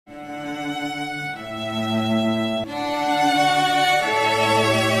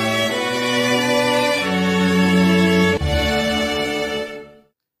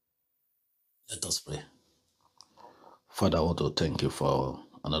want to thank you for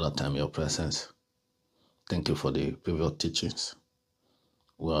another time in your presence. Thank you for the previous teachings.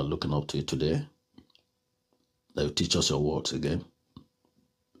 We are looking up to you today, that you teach us your words again,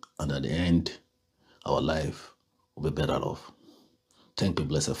 and at the end, our life will be better off. Thank you,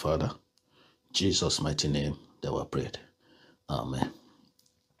 blessed Father. Jesus' mighty name that we prayed. Amen.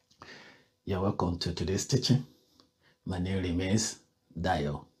 Yeah, welcome to today's teaching. My name remains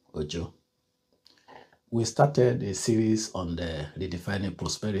Dayo-Ojo. We started a series on the redefining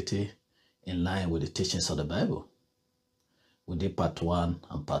prosperity in line with the teachings of the Bible. We did part 1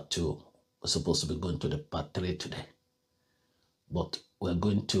 and part 2. We're supposed to be going to the part 3 today. But we're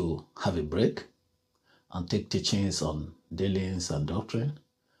going to have a break and take teachings on dealings and doctrine,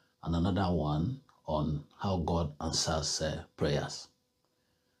 and another one on how God answers prayers.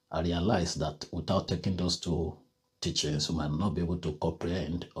 I realized that without taking those two teachings, we might not be able to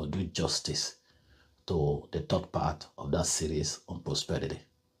comprehend or do justice to the third part of that series on prosperity.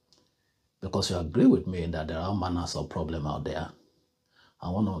 Because you agree with me that there are manners of problems out there.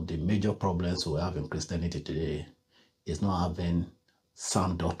 And one of the major problems we have in Christianity today is not having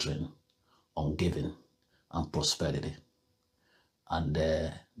sound doctrine on giving and prosperity. And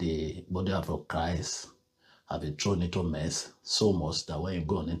the body of Christ have been thrown into mess so much that when you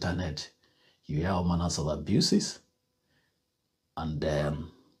go on the internet, you hear all manners of abuses and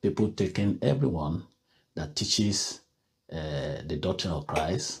people taking everyone that teaches the doctrine of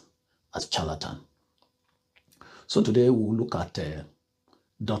Christ as charlatan. So today we'll look at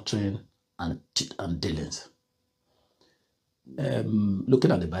doctrine and dealings.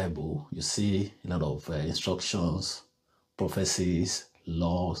 Looking at the Bible, you see a lot of instructions, prophecies,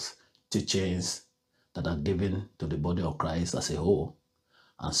 laws, teachings that are given to the body of Christ as a whole,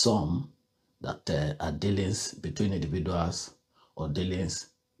 and some that are dealings between individuals or dealings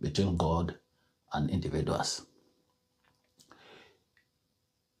between God and individuals.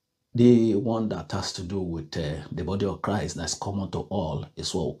 The one that has to do with the body of Christ that's common to all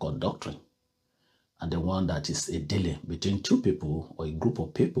is what we call doctrine. And the one that is a dealing between two people or a group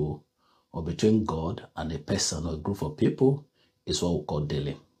of people, or between God and a person or a group of people, is what we call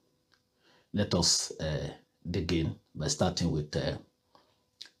dealing. Let us dig in by starting with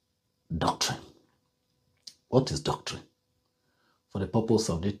doctrine. What is doctrine? For the purpose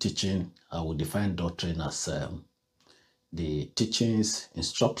of the teaching, I will define doctrine as the teachings,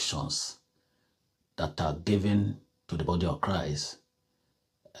 instructions that are given to the body of Christ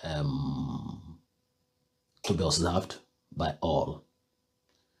to be observed by all.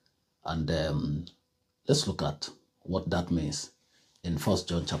 And let's look at what that means in 1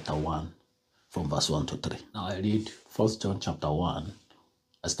 John chapter 1 from verse 1 to 3. Now I read 1 John chapter 1.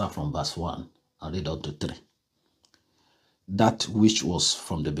 I start from verse 1 and read on to 3. That which was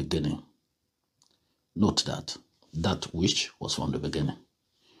from the beginning. Note that which was from the beginning,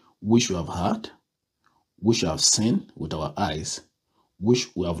 which we have heard, which we have seen with our eyes, which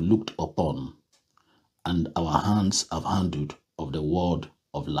we have looked upon, and our hands have handled of the word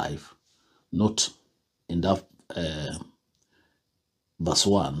of life. Note in that verse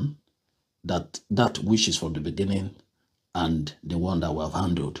 1 that which is from the beginning and the one that we have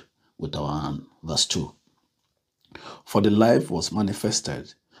handled with our hand. Verse 2. For the life was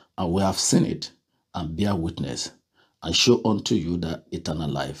manifested, and we have seen it, and bear witness, and show unto you the eternal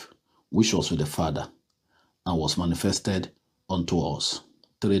life, which was with the Father, and was manifested unto us.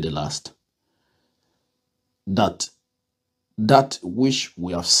 3, the last. That which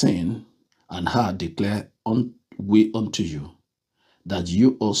we have seen and heard declare we unto you, that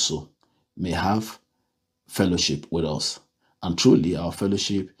you also may have fellowship with us. And truly our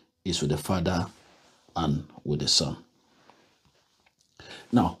fellowship is with the Father and with the Son.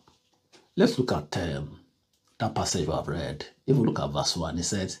 Now, let's look at that passage we have read. If we look at verse 1, it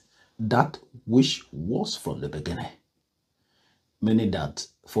says, that which was from the beginning. Meaning that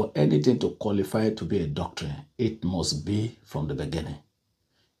for anything to qualify to be a doctrine, it must be from the beginning.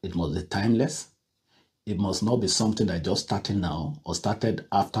 It must be timeless. It must not be something that just started now or started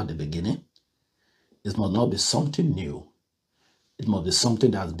after the beginning. It must not be something new. It must be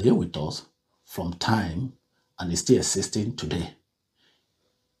something that has been with us from time and is still existing today.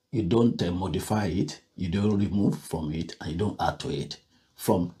 You don't modify it, you don't remove from it, and you don't add to it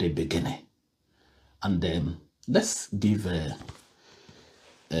from the beginning. And let's give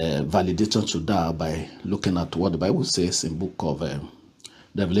validation to that by looking at what the Bible says in book of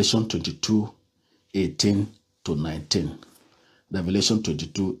Revelation 22, 18 to 19. Revelation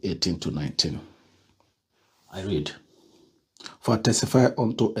 22, 18 to 19. I read, For I testify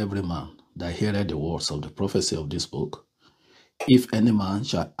unto every man that heareth the words of the prophecy of this book, if any man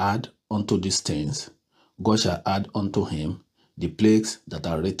shall add unto these things, God shall add unto him the plagues that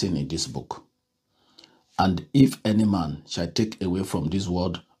are written in this book. And if any man shall take away from this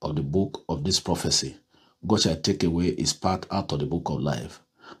word of the book of this prophecy, God shall take away his part out of the book of life,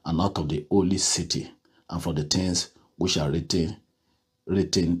 and out of the holy city, and from the things which are written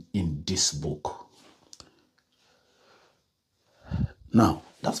in this book. Now,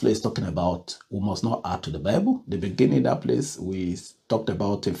 that place talking about we must not add to the Bible. The beginning, that place we talked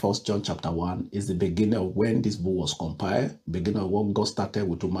about in 1 John chapter 1 is the beginning of when this book was compiled, beginning of when God started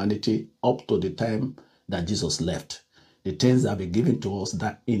with humanity up to the time that Jesus left. The things that have been given to us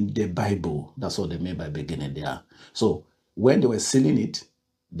that in the Bible, that's what they mean by beginning there. So when they were sealing it,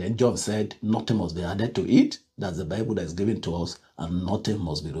 then John said, nothing must be added to it. That's the Bible that is given to us, and nothing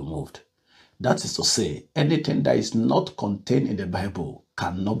must be removed. That is to say, anything that is not contained in the Bible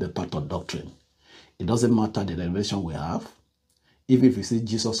cannot be part of doctrine. It doesn't matter the revelation we have. Even if you see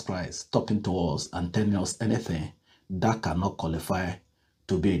Jesus Christ talking to us and telling us anything, that cannot qualify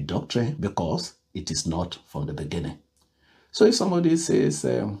to be a doctrine because it is not from the beginning. So if somebody says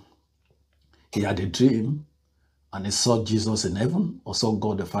he had a dream and he saw Jesus in heaven or saw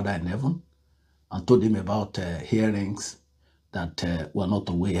God the Father in heaven and told him about hearings that were not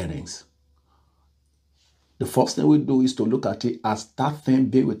away hearings, the first thing we do is to look at it as that thing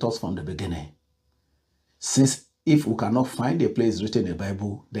be with us from the beginning. Since if we cannot find a place written in the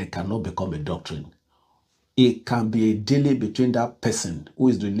Bible, then it cannot become a doctrine. It can be a dealing between that person who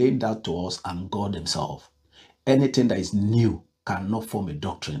is relaying that to us and God himself. Anything that is new cannot form a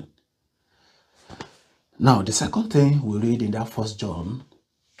doctrine. Now, the second thing we read in that 1 John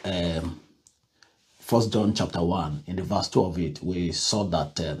chapter 1, in the verse 2 of it, we saw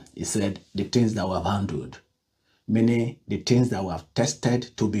that it said, the things that we have handled, meaning the things that we have tested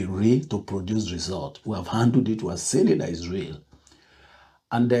to be real, to produce result. We have handled it, we have seen it that is real.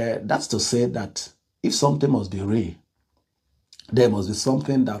 And that's to say that if something must be real, there must be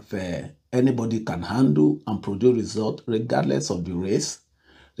something that anybody can handle and produce result, regardless of the race,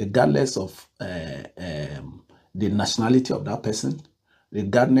 regardless of the nationality of that person,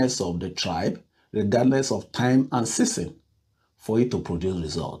 regardless of the tribe, regardless of time and season, for it to produce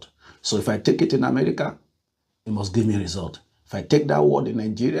result. So if I take it in America, it must give me result. If I take that word in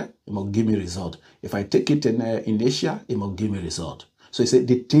Nigeria, it must give me result. If I take it in Asia, it must give me result. So he said,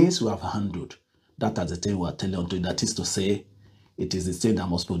 the things we have handled, that are the thing we are telling unto you. That is to say, it is the thing that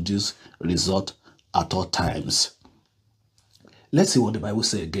must produce result at all times. Let's see what the Bible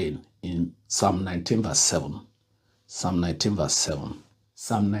says again in Psalm 19 verse 7. Psalm 19 verse 7.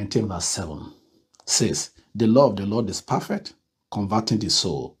 Psalm 19 verse 7 says, the law of the Lord is perfect, converting the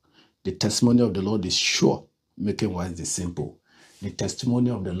soul. The testimony of the Lord is sure, making wise the simple. The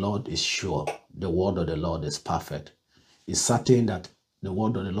testimony of the Lord is sure. The word of the Lord is perfect. It's certain that the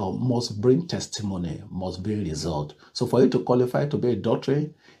word of the Lord must bring testimony, must bring result. So for it to qualify to be a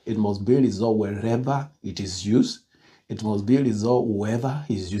doctrine, it must be a result wherever it is used. It must be a result whoever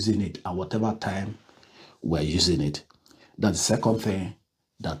is using it and whatever time we're using it. That's the second thing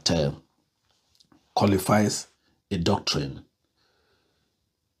that qualifies a doctrine.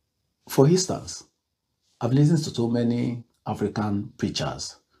 For instance, I've listened to so many African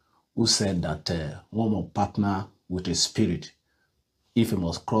preachers who said that one must partner with a spirit if he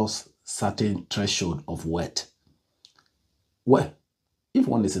must cross certain threshold of wealth. Well, if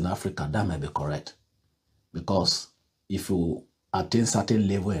one is in Africa, that may be correct. Because if you attain certain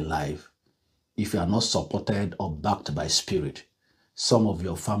level in life, if you are not supported or backed by spirit, some of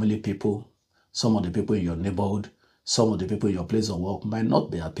your family people, some of the people in your neighborhood, some of the people in your place of work might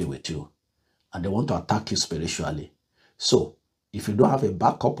not be happy with you. And they want to attack you spiritually. So, if you don't have a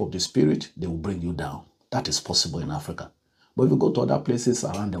backup of the spirit, they will bring you down. That is possible in Africa. But if you go to other places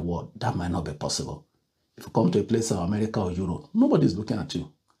around the world, that might not be possible. If you come to a place like America or Europe, nobody is looking at you.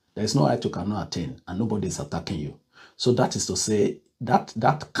 There is no height you cannot attain, and nobody is attacking you. So that is to say that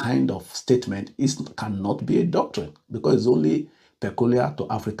that kind of statement cannot be a doctrine, because it's only peculiar to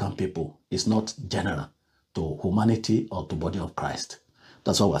African people. It's not general to humanity or to body of Christ.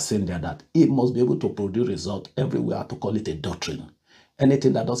 That's why we're saying there that it must be able to produce result everywhere to call it a doctrine.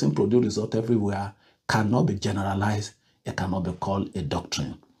 Anything that doesn't produce result everywhere cannot be generalized. It cannot be called a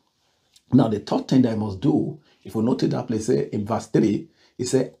doctrine. Now, the third thing that I must do, if you notice that place in verse 3, it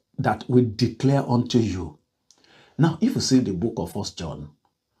says that we declare unto you. Now, if you see the book of 1 John,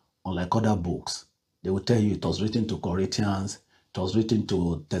 unlike other books, they will tell you it was written to Corinthians, it was written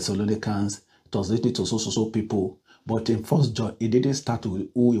to Thessalonians, it was written to so people. But in 1 John, it didn't start with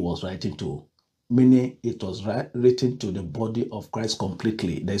who he was writing to, meaning it was written to the body of Christ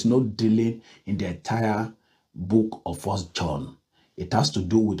completely. There's no dealing in the entire book of 1 John. It has to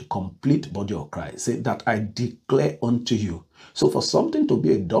do with the complete body of Christ. Say that I declare unto you. So for something to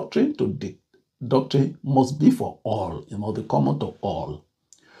be a doctrine, doctrine must be for all. It must be common to all.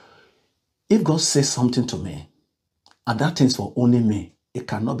 If God says something to me, and that thing's for only me, it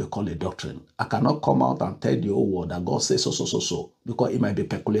cannot be called a doctrine. I cannot come out and tell the whole world that God says so, because it might be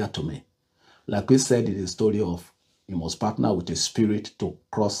peculiar to me. Like we said in the story of, you must partner with a spirit to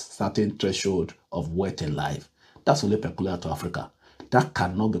cross certain threshold of wealth in life. That's only peculiar to Africa. That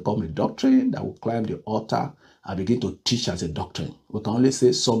cannot become a doctrine that will climb the altar and begin to teach as a doctrine. We can only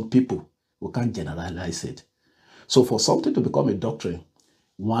say some people. We can't generalize it. So for something to become a doctrine,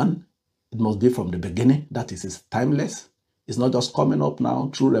 one, it must be from the beginning. That is, it's timeless. It's not just coming up now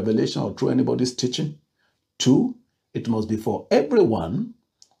through revelation or through anybody's teaching. Two, it must be for everyone,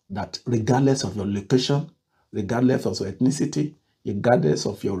 that regardless of your location, regardless of your ethnicity, regardless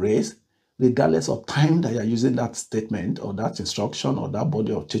of your race, regardless of time that you're using that statement or that instruction or that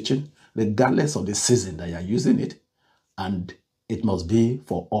body of teaching, regardless of the season that you're using it, and it must be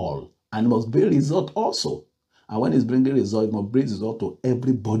for all. And it must bring result also. And when it's bringing result, it must bring result to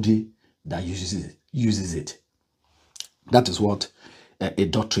everybody that uses it. That is what a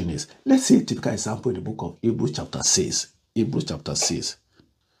doctrine is. Let's see a typical example in the book of Hebrews chapter 6. Hebrews chapter 6.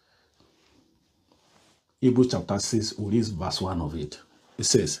 Hebrews chapter 6, we read verse 1 of it. It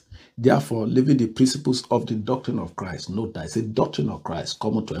says, therefore, leaving the principles of the doctrine of Christ, note that it's a doctrine of Christ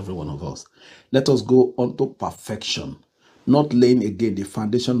common to every one of us. Let us go unto perfection, not laying again the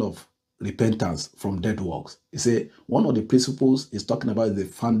foundation of repentance from dead works. He said, one of the principles he's talking about is the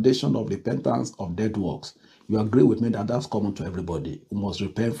foundation of repentance of dead works. You agree with me that that's common to everybody. We must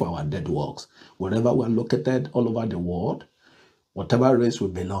repent for our dead works. Wherever we're located all over the world, whatever race we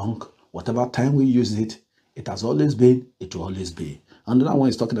belong, whatever time we use it, it has always been, it will always be. Another one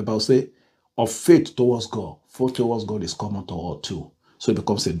is talking about, say, of faith towards God. Faith towards God is common to all too. So it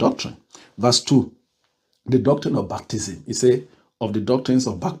becomes a doctrine. Verse 2, the doctrine of baptism. He said, of the doctrines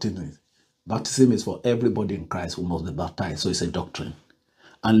of baptism. Baptism is for everybody in Christ who must be baptized. So it's a doctrine.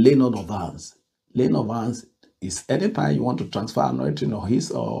 And laying on of hands. Laying of hands is anytime you want to transfer anointing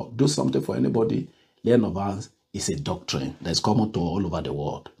or do something for anybody, laying of hands is a doctrine that's common to all over the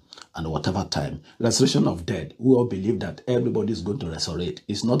world and whatever time. Resurrection of dead. We all believe that everybody is going to resurrect.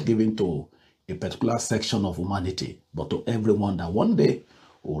 It's not given to a particular section of humanity, but to everyone that one day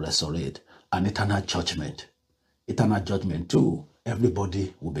will resurrect. And eternal judgment. Eternal judgment too.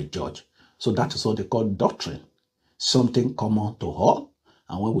 Everybody will be judged. So that is what they call doctrine. Something common to all.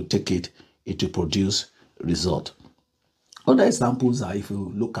 And when we take it, it will produce result. Other examples are, if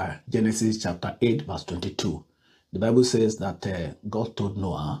you look at Genesis chapter 8, verse 22, the Bible says that God told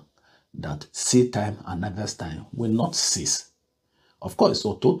Noah that seed time and harvest time will not cease. Of course, it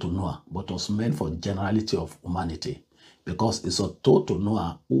was told to Noah, but it was meant for generality of humanity, because it was told to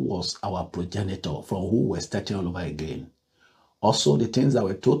Noah, who was our progenitor, from who we're starting all over again. Also, the things that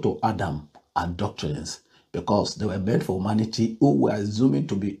were told to Adam are doctrines, because they were meant for humanity who were assuming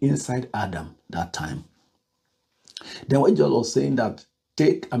to be inside Adam that time. Then when John was saying that,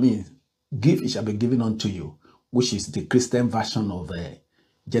 give, it shall be given unto you, which is the Christian version of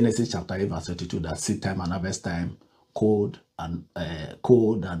Genesis chapter 8, verse 32, that seed time and harvest time, cold and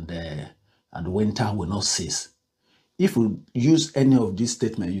winter will not cease. If we use any of these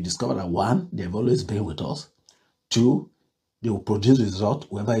statements, you discover that one, they've always been with us. Two, they will produce result,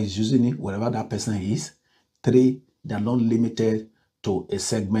 whoever is using it, wherever that person is. Three, they are not limited to a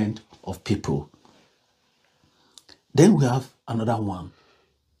segment of people. Then we have another one.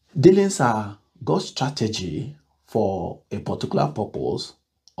 Dealings are God's strategy for a particular purpose,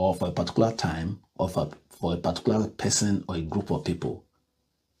 or for a particular time, or for a particular person or a group of people.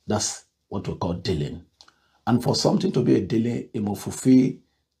 That's what we call dealing. And for something to be a dealing, it must fulfill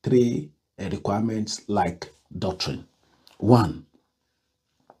three requirements like doctrine. One,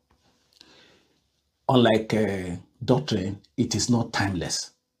 unlike doctrine, it is not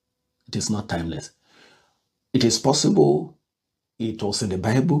timeless. It is not timeless. It is possible it was in the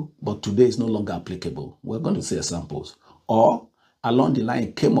Bible, but today is no longer applicable. We're going to see examples. Or along the line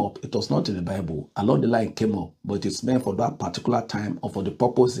it came up, it was not in the Bible. Along the line it came up, but it's meant for that particular time or for the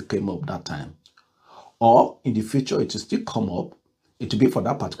purpose it came up that time. Or in the future, it will still come up. It will be for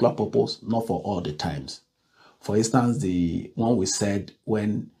that particular purpose, not for all the times. For instance, the one we said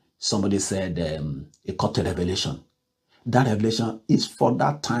when somebody said a caught a revelation. That revelation is for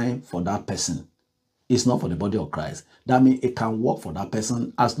that time, for that person. It's not for the body of Christ. That means it can work for that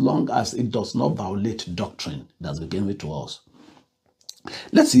person as long as it does not violate doctrine that's been given to us.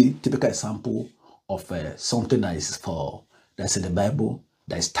 Let's see a typical example of something that's in the Bible,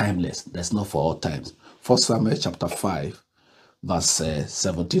 that is timeless, that's not for all times. 1 Samuel chapter 5, verse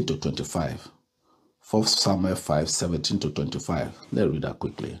 17 to 25. 1 Samuel 5, 17 to 25. Let's read that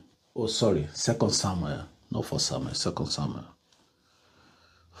quickly. Oh, sorry, 2 Samuel, not 1 Samuel, 2 Samuel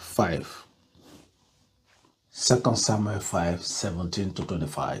 5. 2 Samuel 5, 17 to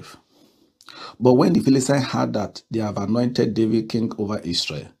 25. But when the Philistines heard that they have anointed David king over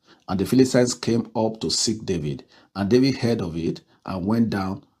Israel, and the Philistines came up to seek David, and David heard of it and went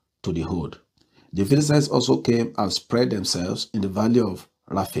down to the hold. The Philistines also came and spread themselves in the valley of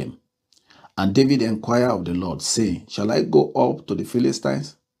Rephaim. And David inquired of the Lord, saying, Shall I go up to the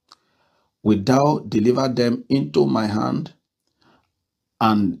Philistines? Wilt thou deliver them into my hand?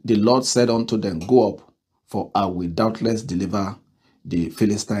 And the Lord said unto them, Go up, for I will doubtless deliver the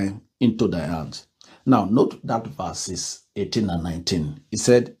Philistine into thy hands. Now, note that verses 18 and 19. It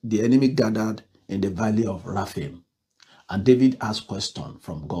said, the enemy gathered in the valley of Rephaim. And David asked question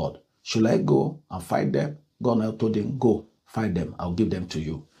from God, should I go and fight them? God now told him, go, fight them. I'll give them to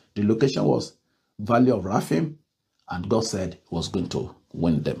you. The location was valley of Rephaim, and God said he was going to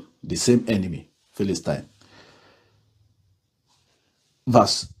win them. The same enemy, Philistine.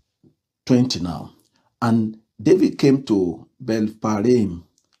 Verse 20 now. And David came to Belparim,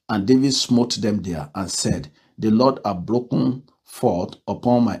 and David smote them there and said, the Lord hath broken forth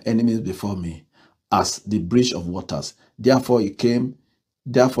upon my enemies before me, as the breach of waters. Therefore he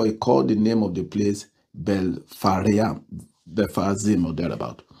called the name of the place Belfarazim or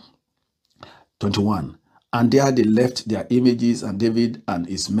thereabout. 21. And there they left their images, and David and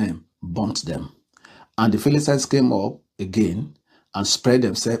his men burnt them. And the Philistines came up again and spread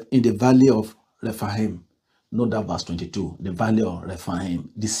themselves in the valley of Rephaim. Note that verse 22, the valley of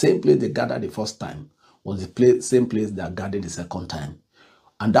Rephaim. The same place they gathered the first time was the same place they gathered the second time.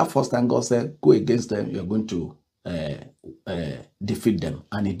 And that first time God said, go against them, you're going to defeat them.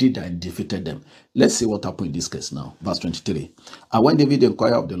 And he did that and defeated them. Let's see what happened in this case now. Verse 23. And when David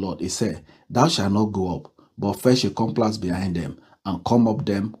inquired of the Lord, he said, thou shalt not go up, but fetch a compass behind them, and come up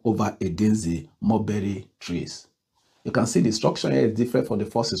them over against the mulberry trees. You can see the instruction here is different from the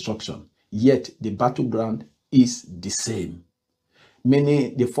first instruction, yet the battleground is the same.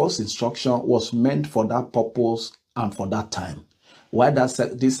 Meaning the first instruction was meant for that purpose and for that time. While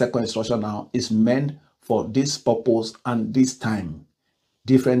this second instruction now is meant for this purpose and this time.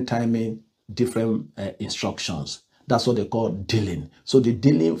 Different timing, different instructions. That's what they call dealing. So the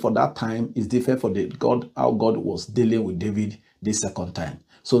dealing for that time is different for how God was dealing with David this second time.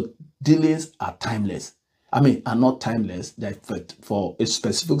 So dealings are timeless. Are not timeless. They're for a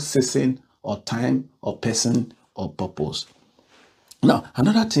specific season or time or person or purpose. Now,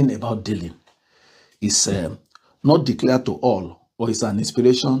 another thing about dealing is not declared to all, or is an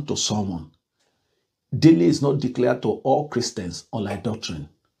inspiration to someone. Dealing is not declared to all Christians, unlike doctrine.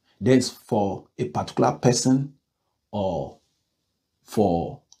 There's for a particular person or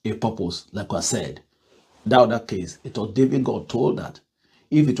for a purpose, like I said. That other case, it was David God told that.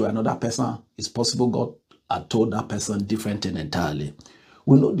 If it were another person, it's possible God had told that person different thing entirely.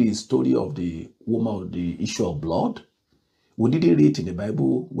 We know the story of the woman of the issue of blood. We didn't read in the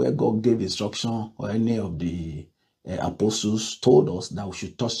Bible where God gave instruction or any of the apostles told us that we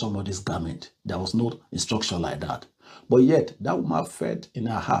should touch somebody's garment. There was no instruction like that. But yet, that woman felt in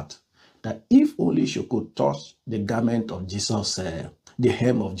her heart that if only she could touch the garment of Jesus, the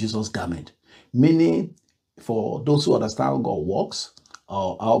hem of Jesus' garment, meaning for those who understand how God works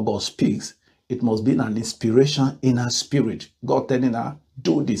or how God speaks, it must be an inspiration in her spirit. God telling her,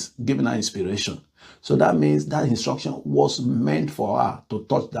 do this, giving her inspiration. So that means that instruction was meant for her to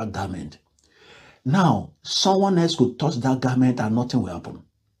touch that garment. Now, someone else could touch that garment and nothing will happen.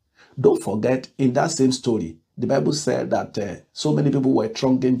 Don't forget, in that same story, the Bible said that so many people were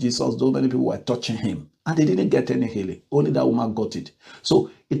thronging Jesus, so many people were touching him, and they didn't get any healing. Only that woman got it. So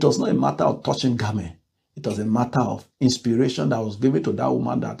it was not a matter of touching garment. It was a matter of inspiration that was given to that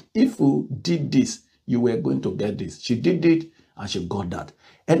woman that if you did this, you were going to get this. She did it and she got that.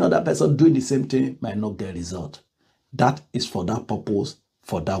 Another person doing the same thing might not get result. That is for that purpose,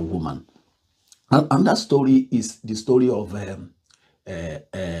 for that woman. And that story is the story of when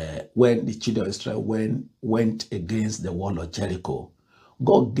the children of Israel went against the wall of Jericho.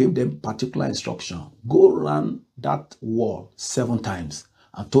 God gave them particular instruction. Go around that wall 7 times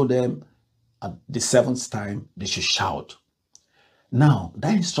and told them at the 7th time they should shout. Now,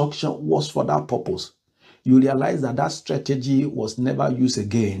 that instruction was for that purpose. You realize that that strategy was never used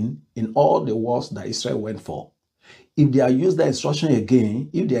again in all the wars that Israel went for. If they are used that instruction again,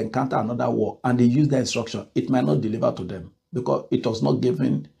 if they encounter another war and they use that instruction, it might not deliver to them because it was not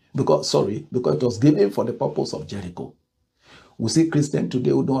given, because it was given for the purpose of Jericho. We see Christians today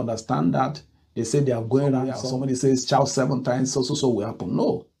who don't understand that They say they are going around. Somebody says shout 7 times, so will happen.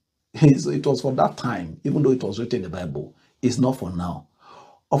 No. It was for that time, even though it was written in the Bible. It's not for now.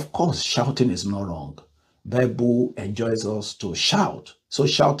 Of course, shouting is not wrong. Bible enjoys us to shout. So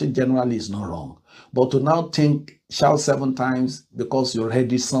shouting generally is not wrong. But to now think, shout 7 times because you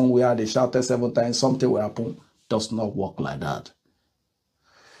read it somewhere, they shouted 7 times, something will happen, does not work like that.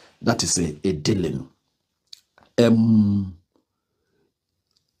 That is a dealing.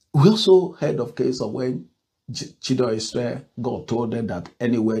 We also heard of case of when children of Israel, God told them that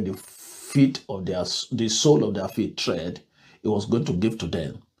anywhere the sole of their feet tread, He was going to give to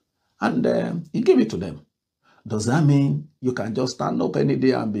them. And He gave it to them. Does that mean you can just stand up any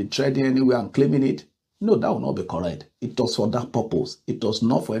day and be treading anywhere and claiming it? No, that will not be correct. It was for that purpose. It was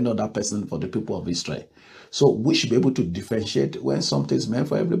not for any other person, for the people of Israel. So we should be able to differentiate when something is meant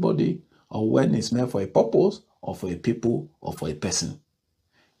for everybody, or when it's meant for a purpose, or for a people, or for a person.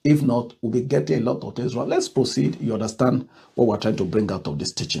 If not, we'll be getting a lot of things wrong. Let's proceed. You understand what we're trying to bring out of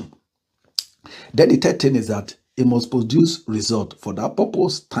this teaching. Then the third thing is that it must produce result for that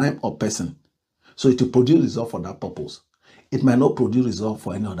purpose, time, or person. So it will produce result for that purpose. It might not produce result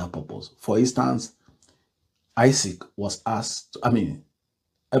for any other purpose. For instance, Abraham was asked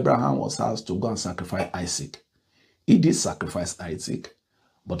to go and sacrifice Isaac. He did sacrifice Isaac,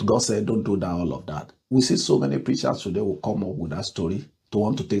 but God said, don't do that, all of that. We see so many preachers today will come up with that story to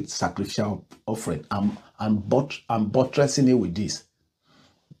want to take sacrificial offering and buttressing it with this.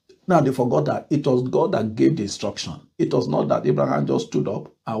 Now they forgot that it was God that gave the instruction. It was not that Abraham just stood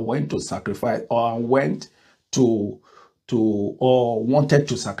up and went to sacrifice or wanted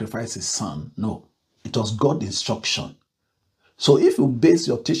to sacrifice his son. No, it was God's instruction. So if you base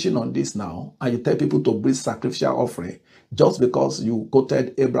your teaching on this now and you tell people to bring sacrificial offering just because you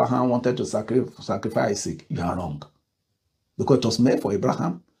quoted Abraham wanted to sacrifice Isaac, you are wrong. Because it was meant for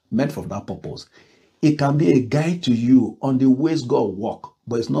Abraham, meant for that purpose. It can be a guide to you on the ways God works,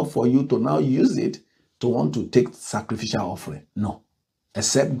 but it's not for you to now use it to want to take sacrificial offering. No.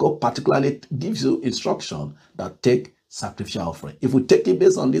 Except God particularly gives you instruction that take sacrificial offering. If we take it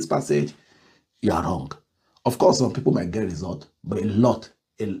based on this passage, you are wrong. Of course, some people might get result, but a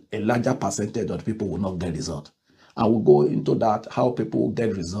larger percentage of people will not get result. And we'll go into that, how people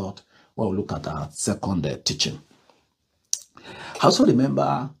get result, when we look at our second teaching. I also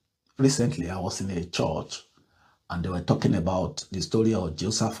remember recently I was in a church and they were talking about the story of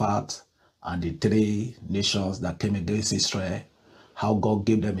Jehoshaphat and the 3 nations that came against Israel, how God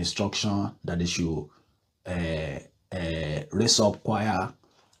gave them instruction that they should raise up choir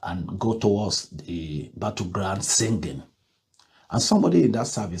and go towards the battleground singing. And somebody in that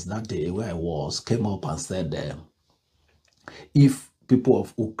service that day where I was came up and said, if people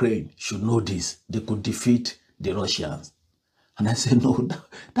of Ukraine should know this, they could defeat the Russians. And I said, no,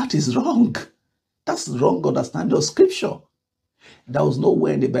 that is wrong. That's wrong understanding of scripture. There was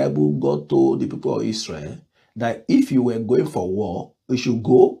nowhere in the Bible God told the people of Israel that if you were going for war, you should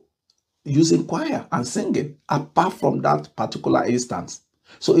go using choir and singing, apart from that particular instance.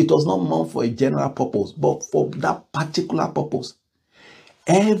 So it was not meant for a general purpose, but for that particular purpose.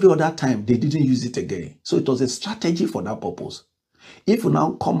 Every other time, they didn't use it again. So it was a strategy for that purpose. If you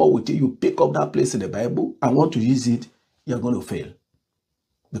now come up with it, you pick up that place in the Bible and want to use it, you're going to fail.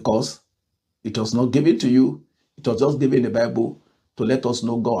 Because it was not given to you. It was just given in the Bible to let us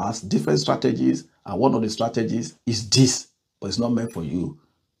know God has different strategies. And one of the strategies is this, but it's not meant for you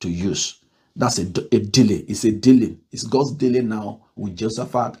to use. That's a delay. It's a dealing. It's God's dealing now with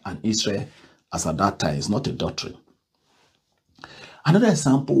Jehoshaphat and Israel as at that time. It's not a doctrine. Another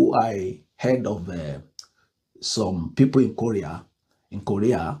example I heard of some people in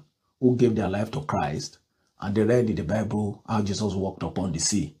Korea who gave their life to Christ, and they read in the Bible how Jesus walked upon the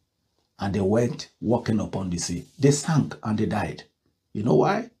sea, and they went walking upon the sea. They sank and they died. You know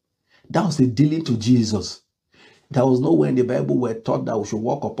why? That was the dealing to Jesus. There was nowhere in the Bible where taught that we should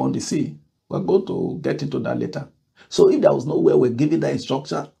walk upon the sea. We're going to get into that later. So if there was nowhere we're giving that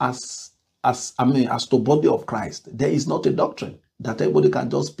instruction as to body of Christ, there is not a doctrine that everybody can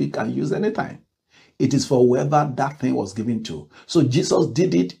just speak and use anytime. It is for whoever that thing was given to. So Jesus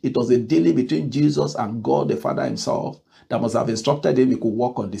did it. It was a dealing between Jesus and God the Father himself that must have instructed him he could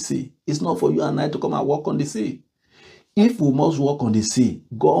walk on the sea. It's not for you and I to come and walk on the sea. If we must walk on the sea,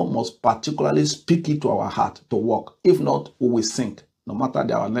 God must particularly speak it to our heart to walk. If not, we will sink, no matter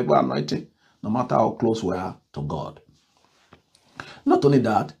our level of anointing, no matter how close we are to God. Not only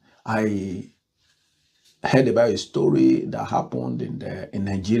that, I heard about a story that happened in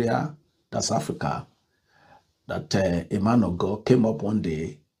Nigeria, that's Africa, that a man of God came up one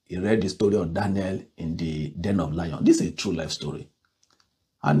day. He read the story of Daniel in the den of lions. This is a true life story.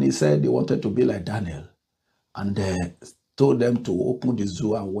 And he said he wanted to be like Daniel. And told them to open the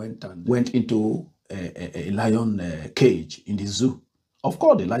zoo and went into a lion cage in the zoo. Of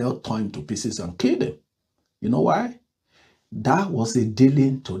course, the lion tore him to pieces and killed him. You know why? That was a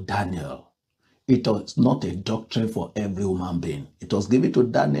dealing to Daniel. It was not a doctrine for every human being. It was given to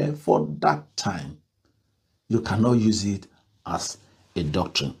Daniel for that time. You cannot use it as a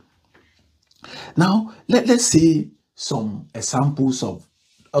doctrine. Now, let's see some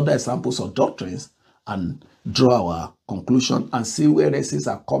other examples of doctrines and draw our conclusion and see where heresies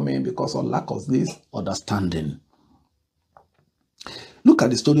are coming because of lack of this understanding. Look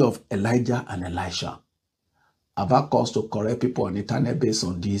at the story of Elijah and Elisha. I've had cause to correct people on the internet based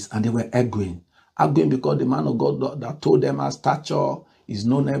on this, and they were arguing because the man of God that told them our stature is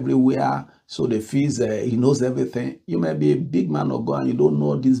known everywhere, so the fees, he knows everything. You may be a big man of God and you don't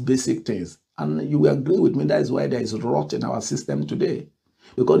know these basic things. And you will agree with me, that is why there is rot in our system today.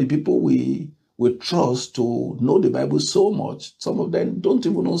 Because the people we trust to know the Bible so much, some of them don't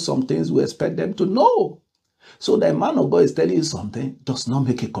even know some things we expect them to know. So the man of God is telling you something, does not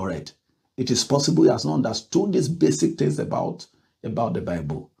make it correct. It is possible he has not understood these basic things about the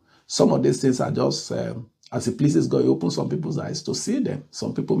Bible. Some of these things are just, as it pleases God, he opens some people's eyes to see them.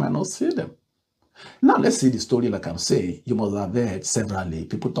 Some people might not see them. Now let's see the story. Like I'm saying, you must have heard severally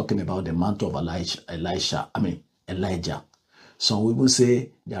people talking about the mantle of Elijah. Some people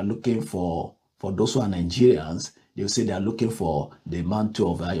say they are looking for those who are Nigerians, they will say they are looking for the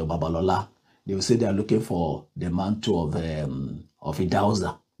mantle of Babalola. They will say they are looking for the mantle of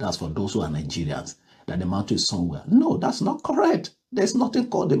Idauza. That's for those who are Nigerians, that the mantle is somewhere. No, that's not correct. There's nothing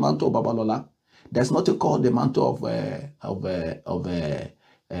called the mantle of Babalola. There's nothing called the mantle of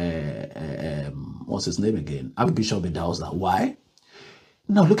what's his name again? Archbishop Idauza. Why?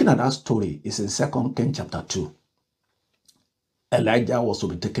 Now, looking at that story, it's in 2 Kings chapter 2. Elijah was to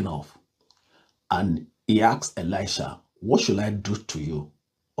be taken off. And he asked Elisha, what should I do to you?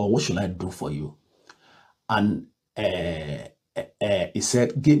 Or what should I do for you? And he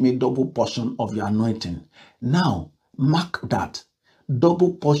said, give me double portion of your anointing. Now, mark that.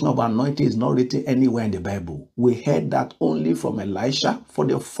 Double portion of anointing is not written anywhere in the Bible. We heard that only from Elisha for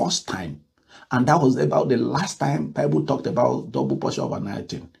the first time. And that was about the last time Bible talked about double portion of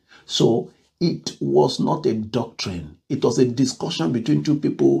anointing. So it was not a doctrine. It was a discussion between two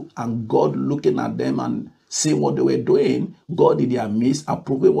people and God looking at them and seeing what they were doing. God in their midst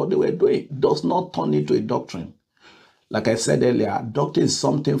approving what they were doing. Does not turn into a doctrine. Like I said earlier, doctrine is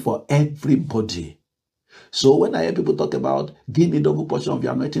something for everybody. So when I hear people talk about, give me double portion of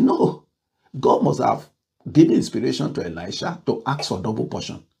your anointing, no. God must have given inspiration to Elisha to ask for double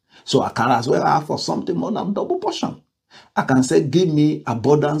portion. So I can as well ask for something more than double portion. I can say, give me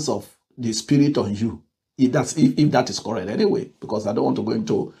abundance of the Spirit on you. If that is correct anyway, because I don't want to go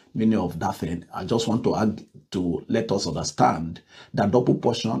into many of that thing. I just want to let us understand that double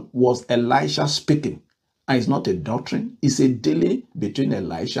portion was Elisha speaking. And it's not a doctrine. It's a dealing between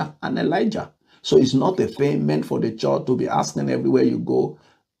Elisha and Elijah. So it's not a thing meant for the church to be asking everywhere you go,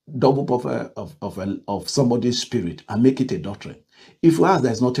 double portion of somebody's spirit and make it a doctrine. If you ask,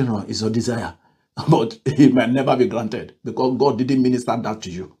 there's nothing wrong. It's your desire. But it might never be granted because God didn't minister that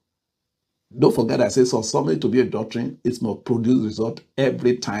to you. Don't forget I say, so something to be a doctrine, it must produce result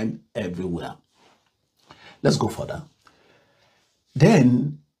every time, everywhere. Let's go further.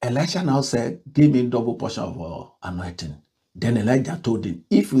 Then Elisha now said, give me double portion of anointing. Then Elijah told him,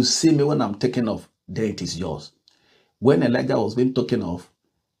 if you see me when I'm taken off, then it is yours. When Elijah was being taken off,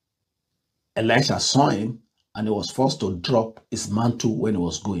 Elisha saw him and he was forced to drop his mantle when he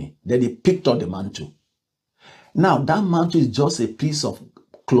was going. Then he picked up the mantle. Now that mantle is just a piece of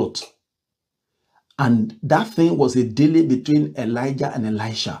cloth. And that thing was a dealing between Elijah and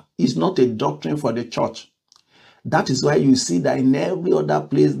Elisha. It's not a doctrine for the church. That is why you see that in every other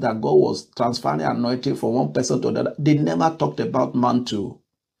place that God was transferring anointing from one person to another, they never talked about mantle.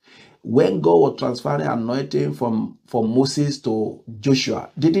 When God was transferring anointing from Moses to Joshua,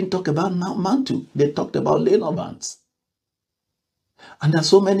 they didn't talk about mantle. They talked about laying of hands. And there's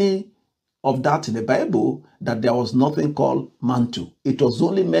so many of that in the Bible that there was nothing called mantle. It was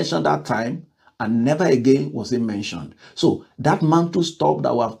only mentioned that time and never again was it mentioned. So that mantle stuff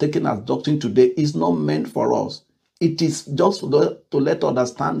that we have taken as doctrine today is not meant for us. It is just to let us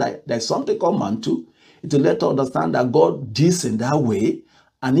understand that there's something called mantle. To let us understand that God deals in that way.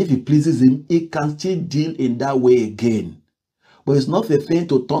 And if it pleases him, he can still deal in that way again. But it's not a thing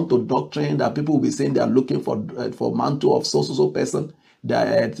to turn to doctrine that people will be saying they are looking for mantle of so person.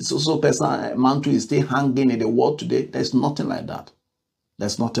 That so person mantle is still hanging in the world today. There's nothing like that.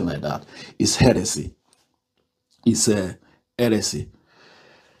 There's nothing like that. It's heresy. It's a heresy.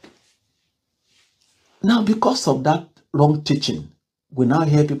 Now, because of that wrong teaching, we now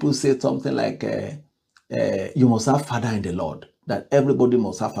hear people say something like, you must have father in the Lord, that everybody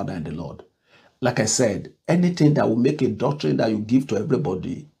must have father in the Lord. Like I said, anything that will make a doctrine that you give to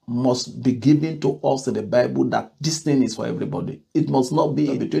everybody must be given to us in the Bible, that this thing is for everybody. It must not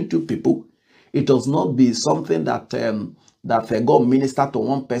be between two people. It does not be something that God minister to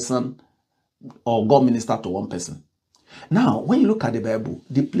one person or God minister to one person. Now, when you look at the Bible,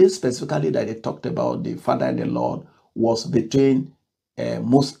 the place specifically that they talked about the Father and the Lord was between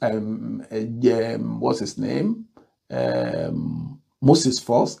what's his name? Moses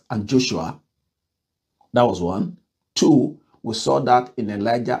first and Joshua. That was one. Two, we saw that in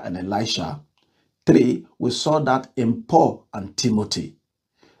Elijah and Elisha. Three, we saw that in Paul and Timothy.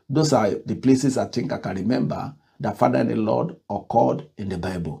 Those are the places I think I can remember that Father and the Lord occurred in the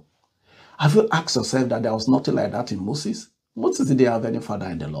Bible. Have you asked yourself that there was nothing like that in Moses? Moses didn't have any father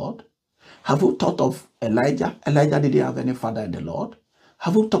in the Lord. Have you thought of Elijah? Elijah didn't have any father in the Lord.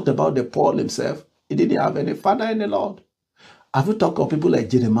 Have you talked about the Paul himself? He didn't have any father in the Lord. Have you talked of people like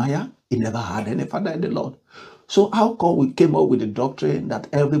Jeremiah? He never had any father in the Lord. So how come we came up with the doctrine that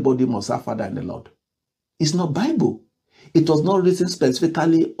everybody must have father in the Lord? It's not Bible. It was not written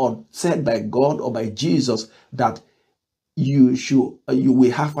specifically or said by God or by Jesus that you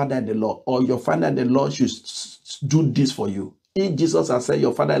will have father in the Lord, or your father in the Lord should do this for you. If Jesus has said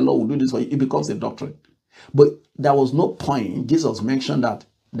your father in law will do this for you, it becomes a doctrine. But there was no point. Jesus mentioned that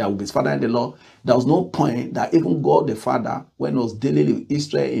there will be father in the Lord. There was no point that even God the Father, when he was dealing with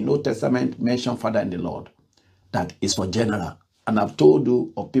Israel in Old Testament, mentioned father in the Lord. That is for general. And I've told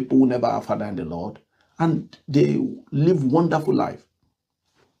you of people who never have father in the Lord, and they live wonderful life.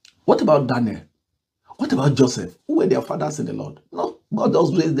 What about Daniel? What about Joseph? Who were their fathers in the Lord? No, God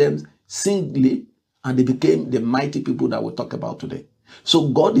just raised them singly, and they became the mighty people that we talk about today. So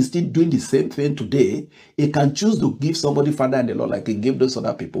God is still doing the same thing today. He can choose to give somebody father in the Lord like he gave those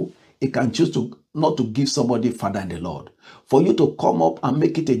other people. He can choose to not to give somebody father in the Lord. For you to come up and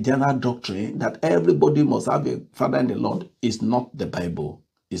make it a general doctrine that everybody must have a father in the Lord is not the Bible.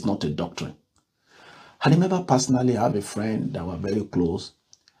 It's not a doctrine. I remember personally I have a friend that were very close,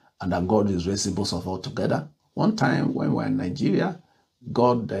 and that God is raising both of us together. One time when we were in Nigeria,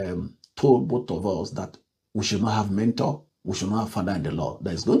 God told both of us that we should not have mentor, we should not have father in the Lord.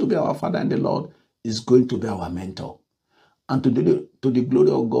 That is going to be our father in the Lord, is going to be our mentor. And to the glory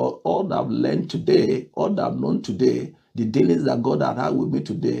of God, all that I've learned today, all that I've known today, the dealings that God has had with me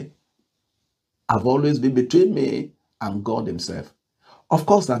today, have always been between me and God himself. Of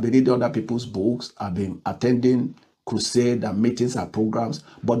course, I've been reading other people's books, I've been attending crusade and meetings and programs,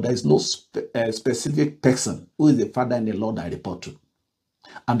 but there is no specific person who is the father in the Lord I report to.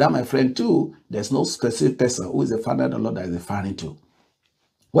 And that, my friend, too, there's no specific person who is the father in the Lord that is referring to.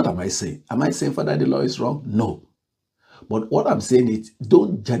 What am I saying? Am I saying father in the Lord is wrong? No. But what I'm saying is,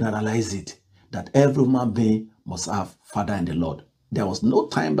 don't generalize it that every human being must have father in the Lord. There was no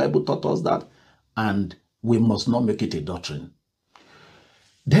time Bible taught us that, and we must not make it a doctrine.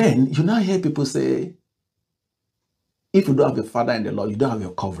 Then you now hear people say, if you don't have a father in the Lord, you don't have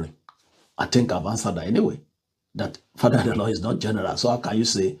your covering. I think I've answered that anyway. That father in the Lord is not general. So how can you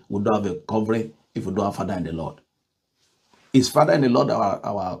say we don't have a covering if we don't have father in the Lord? Is father in the Lord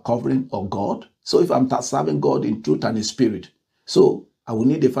our covering or God? So if I'm serving God in truth and in spirit, so I will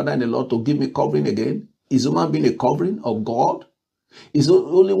need a father in the Lord to give me covering again. Is human being a covering of God? It's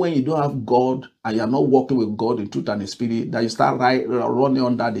only when you don't have God and you're not walking with God in truth and in spirit that you start running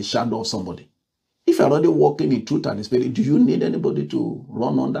under the shadow of somebody. If you're already walking in truth and in spirit, do you need anybody to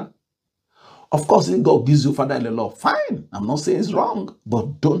run under? Of course, if God gives you father in the Lord, fine. I'm not saying it's wrong,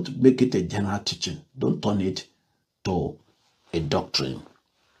 but don't make it a general teaching. Don't turn it to a doctrine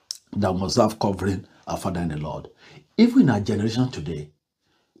that must have covering our father in the Lord. Even in our generation today,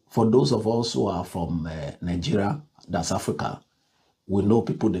 for those of us who are from Nigeria, that's Africa, we know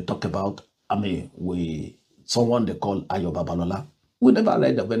people they talk about. Someone they call Ayo Babalola. We never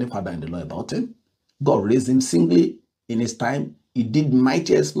read of any father in the Lord about him. God raised him singly in his time. He did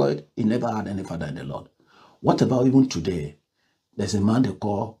mighty exploit. He never had any father in the Lord. What about even today? There's a man they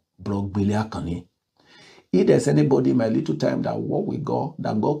call Brogbiliakani. If there's anybody in my little time that walk with God,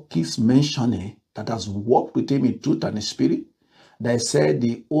 that God keeps mentioning, that has walked with him in truth and in spirit, that said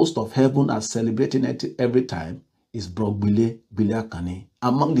the host of heaven are celebrating it every time, is Brogbiliakani.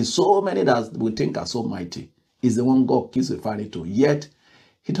 Among the so many that we think are so mighty, is the one God keeps referring to. Yet,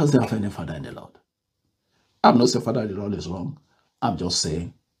 he doesn't have any father in the Lord. I'm not saying father in the Lord is wrong. I'm just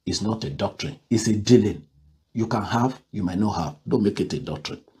saying it's not a doctrine. It's a dealing. You can have, you might not have. Don't make it a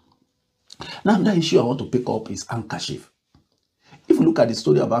doctrine. Now, the issue I want to pick up is handkerchief. If you look at the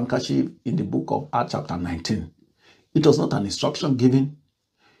story of handkerchief in the book of Acts chapter 19, it was not an instruction given.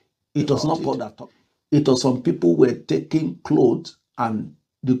 It was not Paul that taught. It was some people were taking clothes and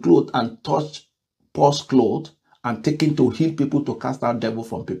touch Paul's clothes and taking to heal people, to cast out devil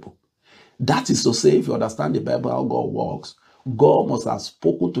from people. That is to say, if you understand the Bible, how God works, God must have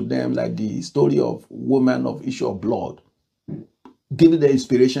spoken to them like the story of women of issue of blood, giving the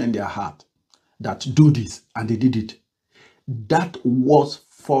inspiration in their heart that do this, and they did it. That was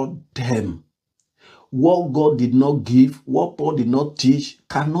for them. What God did not give, what Paul did not teach,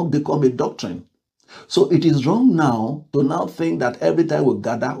 cannot become a doctrine. So it is wrong now to now think that every time we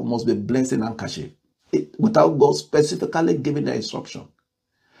gather, we must be blessing handkerchief without God specifically giving the instruction.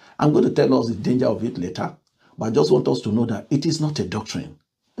 I'm going to tell us the danger of it later, but I just want us to know that it is not a doctrine.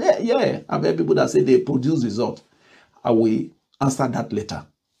 Yeah, I've heard people that say they produce results. I will answer that later.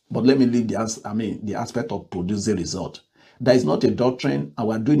 But let me leave the aspect of producing result. That is not a doctrine, and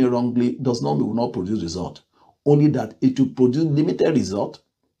we're doing it wrongly, does not mean we will not produce result. Only that it will produce limited result.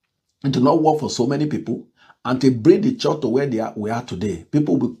 It will not work for so many people, and to bring the church to where we are today.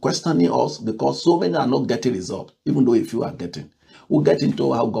 People will be questioning us because so many are not getting result, even though a few are getting. We'll get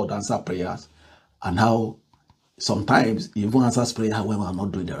into how God answers prayers and how sometimes He even answers prayer when we are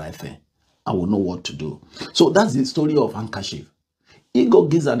not doing the right thing. And we'll know what to do. So that's the story of handkerchief. If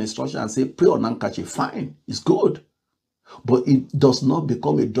God gives an instruction and say, pray on handkerchief, fine, it's good. But it does not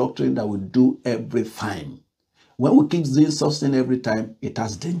become a doctrine that we do every time. When we keep doing something every time, it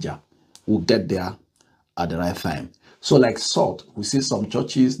has danger. We'll get there at the right time. So like salt, we see some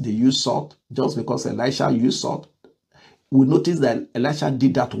churches, they use salt just because Elisha used salt. We notice that Elisha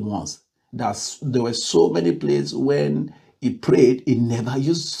did that once. There were so many places when he prayed, he never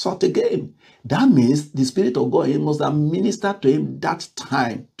used salt again. That means the Spirit of God must have ministered to him that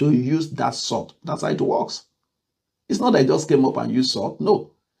time to use that salt. That's how it works. It's not that I just came up and used salt.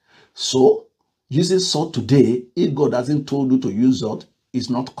 No. So, using salt today, if God hasn't told you to use salt, it's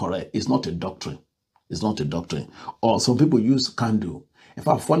not correct. It's not a doctrine. It's not a doctrine. Or some people use candle. In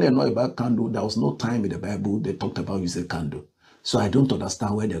fact, funny enough about candle, there was no time in the Bible they talked about using candle. So I don't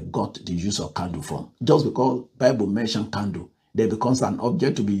understand where they got the use of candle from. Just because Bible mentioned candle, they becomes an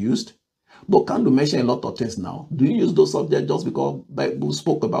object to be used. But candle mention a lot of things now. Do you use those objects just because Bible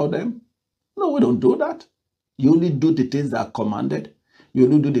spoke about them? No, we don't do that. You only do the things that are commanded. You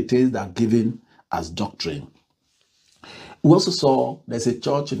only do the things that are given as doctrine. We also saw there's a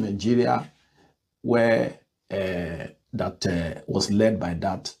church in Nigeria where that was led by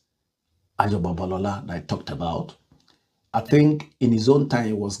that Ayo Babalola that I talked about. I think in his own time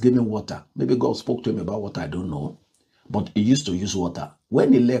he was giving water. Maybe God spoke to him about water, I don't know. But he used to use water.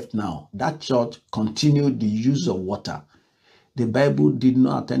 When he left now, that church continued the use of water. The Bible did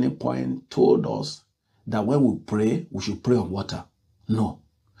not at any point told us that when we pray, we should pray on water. No.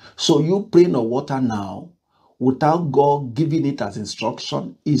 So you praying on water now without God giving it as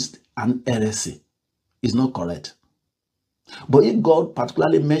instruction is an heresy. It's not correct. But if God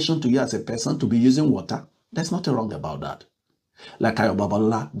particularly mentioned to you as a person to be using water, there's nothing wrong about that. Like Ayo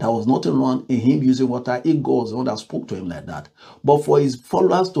Babalola, there was nothing wrong in him using water if God was the one that spoke to him like that. But for his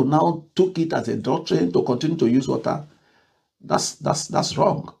followers to now took it as a doctrine to continue to use water, that's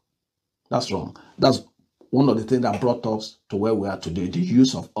wrong. That's wrong. That's one of the things that brought us to where we are today, the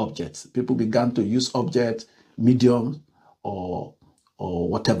use of objects. People began to use objects, mediums, or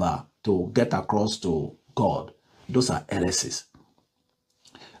whatever to get across to God. Those are heresies.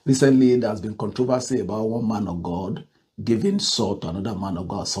 Recently, there's been controversy about one man of God giving salt to another man of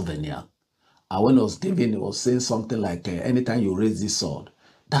God, souvenir. And when he was giving, he was saying something like, anytime you raise this sword,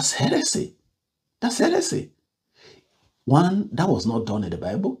 that's heresy. That's heresy. One, that was not done in the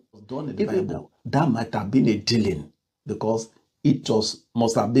Bible. It was done in the Bible. That might have been a dealing because it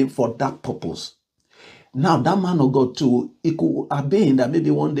must have been for that purpose. Now, that man of God too, it could have been that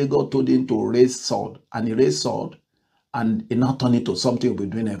maybe one day God told him to raise sword, and he raised sword, and he now turned it to something he'll be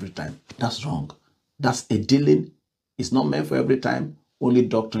doing every time. That's wrong. That's a dealing. It's not meant for every time. Only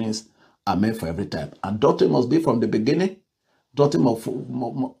doctrines are meant for every time. And doctrine must be from the beginning. Doctrine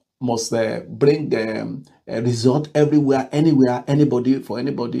must bring a result everywhere, anywhere, for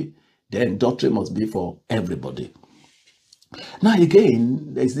anybody. Then doctrine must be for everybody. Now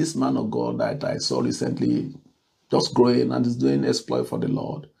again, there's this man of God that I saw recently just growing and is doing exploit for the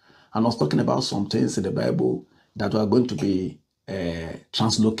Lord. And I was talking about some things in the Bible that we are going to be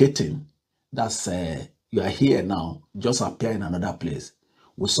translocating. That's you are here now, just appear in another place.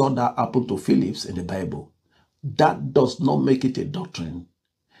 We saw that happen to Phillips in the Bible. That does not make it a doctrine.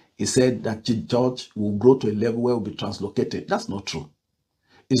 He said that the church will grow to a level where it will be translocated. That's not true.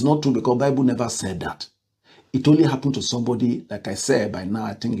 It's not true because the Bible never said that. It only happened to somebody, like I said, by now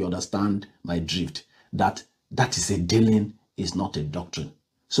I think you understand my drift, that is a dealing, is not a doctrine.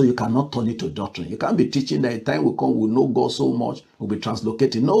 So you cannot turn it to doctrine. You can't be teaching that a time will come, we'll know God so much, we'll be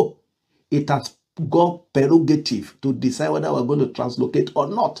translocating. No, it has God's prerogative to decide whether we're going to translocate or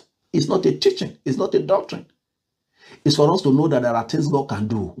not. It's not a teaching, it's not a doctrine. It's for us to know that there are things God can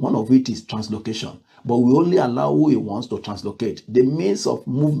do. One of it is translocation. But we only allow who He wants to translocate. The means of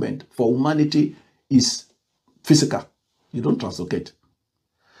movement for humanity is physical. You don't translocate.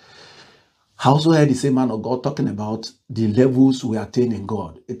 I also heard the same man of God talking about the levels we attain in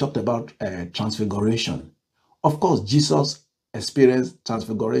God. He talked about transfiguration. Of course, Jesus experienced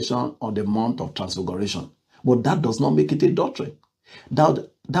transfiguration on the Mount of Transfiguration. But that does not make it a doctrine. That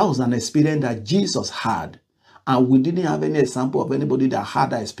was an experience that Jesus had. And we didn't have any example of anybody that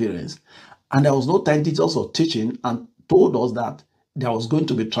had that experience. And there was no time Jesus was teaching and told us that there was going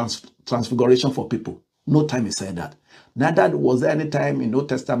to be transfiguration for people. No time He said that. Neither was there any time in the Old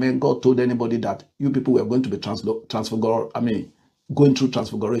Testament God told anybody that you people were going to be going through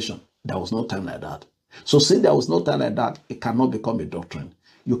transfiguration. There was no time like that. So since there was no time like that, it cannot become a doctrine.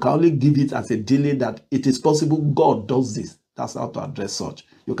 You can only give it as a delay that it is possible God does this. That's how to address such.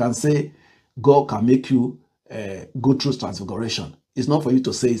 You can say God can make you go through transfiguration. It's not for you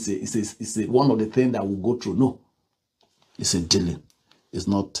to say it's one of the things that will go through. No, it's a dealing. It's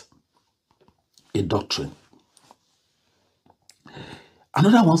not a doctrine.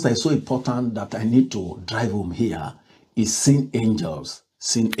 Another one that is so important that I need to drive home here is seeing angels.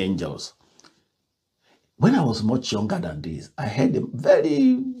 Seeing angels. When I was much younger than this, I heard a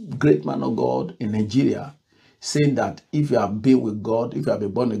very great man of God in Nigeria saying that if you have been with God, if you have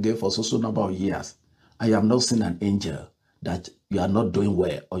been born again for so number of years, and you have not seen an angel, that you are not doing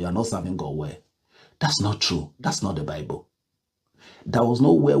well or you are not serving God well. That's not true. That's not the Bible. There was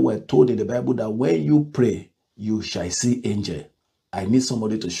nowhere we're told in the Bible that when you pray, you shall see angel. I need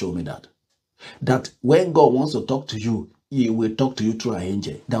somebody to show me that. That when God wants to talk to you, He will talk to you through an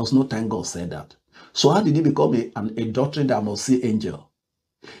angel. There was no time God said that. So how did it become a doctrine that I must see angel?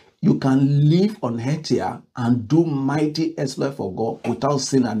 You can live on earth here and do mighty exploit for God without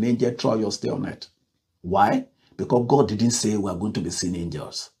seeing an angel throughout your stay on earth. Why? Because God didn't say we are going to be seeing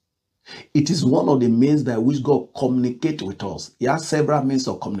angels. It is one of the means by which God communicates with us. He has several means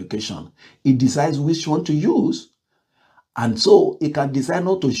of communication. He decides which one to use. And so He can decide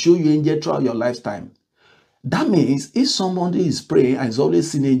not to show you angels throughout your lifetime. That means if somebody is praying and is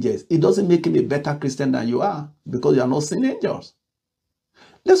always seeing angels, it doesn't make him a better Christian than you are because you are not seeing angels.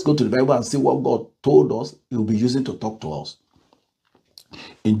 Let's go to the Bible and see what God told us He will be using to talk to us.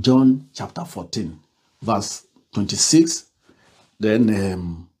 In John chapter 14, verse 26,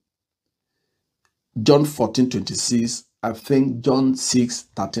 then John 14, 26, I think John 6,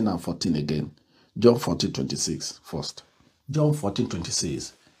 13 and 14 again. John 14, 26 first. John 14,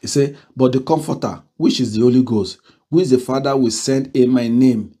 26. He said, but the Comforter, which is the Holy Ghost, which the Father will send in my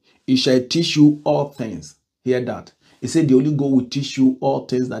name, He shall teach you all things. Hear that. He said the Holy Ghost will teach you all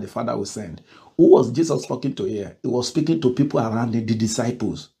things that the Father will send. Who was Jesus talking to here? He was speaking to people around Him, the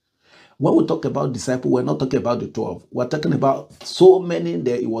disciples. When we talk about disciples, we're not talking about the 12. We're talking about so many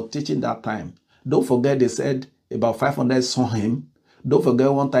that He was teaching that time. Don't forget they said about 500 saw Him. Don't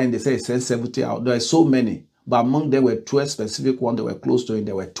forget one time they said He sent 70 out. There are so many. But among them were 12 specific ones that were close to Him.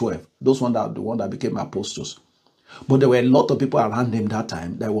 There were 12. Those ones are the ones that became apostles. But there were a lot of people around Him that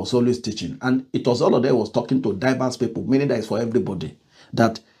time that was always teaching. And it was all of them was talking to diverse people, meaning that it's for everybody.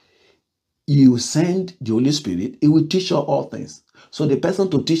 That you send the Holy Spirit, He will teach you all things. So the person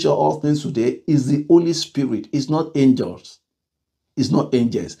to teach you all things today is the Holy Spirit. It's not angels. It's not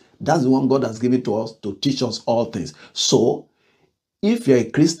angels. That's the one God has given to us to teach us all things. So if you're a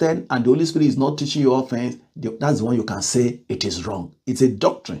Christian and the Holy Spirit is not teaching you all things, that's the one you can say it is wrong. It's a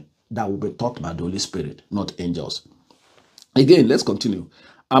doctrine that will be taught by the Holy Spirit, not angels. Again, let's continue.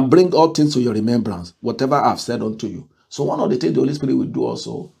 And bring all things to your remembrance, whatever I've said unto you. So one of the things the Holy Spirit will do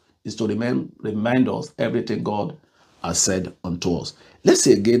also is to remind us everything God has said unto us. Let's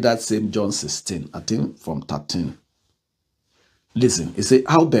see again that same John 16, I think from 13. Listen, it says,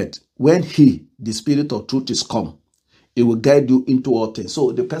 howbeit, when He, the Spirit of truth, is come, He will guide you into all things.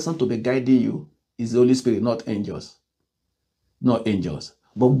 So the person to be guiding you is the Holy Spirit, not angels. Not angels.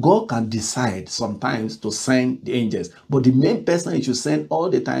 But God can decide sometimes to send the angels. But the main person He should send all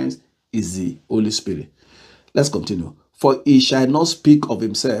the times is the Holy Spirit. Let's continue. For He shall not speak of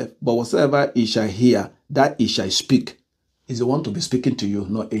Himself, but whatsoever He shall hear, that He shall speak. He's the one to be speaking to you,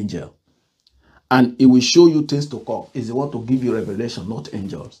 not angel. And He will show you things to come. He's the one to give you revelation, not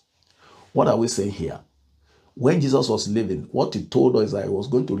angels. What are we saying here? When Jesus was living, what He told us is that He was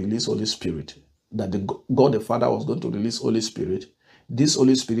going to release Holy Spirit. that God the Father was going to release Holy Spirit. This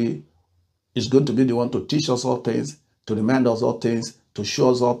Holy Spirit is going to be the one to teach us all things, to remind us all things, to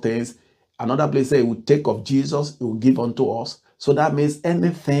show us all things. Another place says, it will take of Jesus, it will give unto us. So that means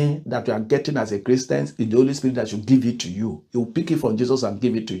anything that you are getting as a Christian is the Holy Spirit that should give it to you. He will pick it from Jesus and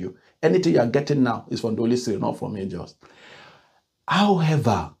give it to you. Anything you are getting now is from the Holy Spirit, not from angels.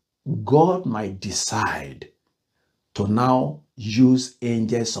 However, God might decide to now use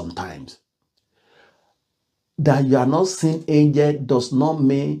angels sometimes. That you are not seeing angel does not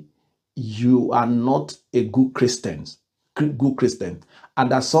mean you are not a good Christian.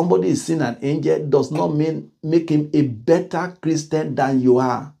 And that somebody is seeing an angel does not mean make him a better Christian than you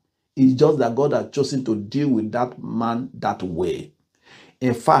are. It's just that God has chosen to deal with that man that way.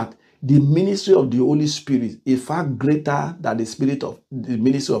 In fact, the ministry of the Holy Spirit is far greater than the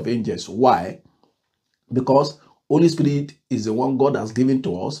ministry of angels. Why? Because Holy Spirit is the one God has given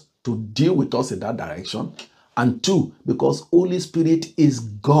to us to deal with us in that direction. And two, because Holy Spirit is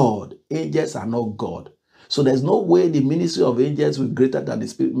God. Angels are not God. So there's no way the ministry of angels will be greater than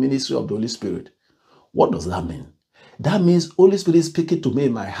the ministry of the Holy Spirit. What does that mean? That means Holy Spirit speaking to me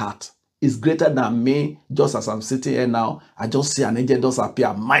in my heart is greater than me. Just as I'm sitting here now, I just see an angel just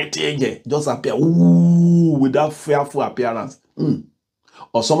appear, mighty angel, just appear, ooh, with that fearful appearance.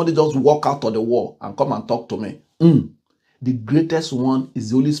 Or somebody just walk out of the wall and come and talk to me. The greatest one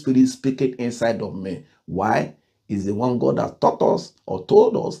is the Holy Spirit speaking inside of me. Why? Is the one God has taught us or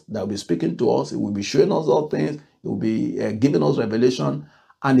told us that will be speaking to us. It will be showing us all things. It will be giving us revelation.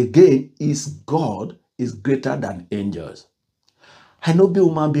 And again, God is greater than angels. I know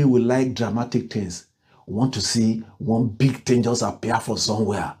human being will like dramatic things. Want to see one big thing just appear from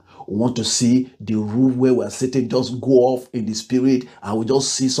somewhere. Want to see the roof where we're sitting just go off in the spirit, and we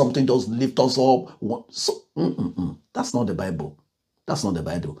just see something just lift us up. That's not the Bible. That's not the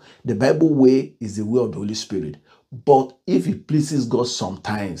Bible. The Bible way is the way of the Holy Spirit. But if it pleases God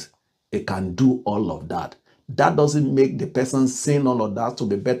sometimes, it can do all of that. That doesn't make the person saying all of that to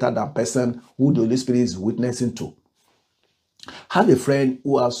be better than person who the Holy Spirit is witnessing to. Have a friend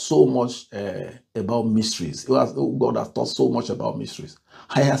who has so much about mysteries. God has taught so much about mysteries.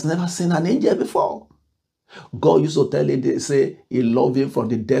 He has never seen an angel before. God used to tell him, they say he loved him from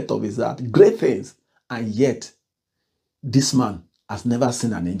the depth of his heart. Great things. And yet, this man has never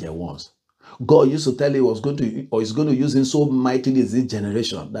seen an angel once. God used to tell him he was going to use him so mightily in this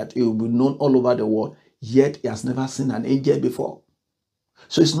generation that he will be known all over the world. Yet, he has never seen an angel before.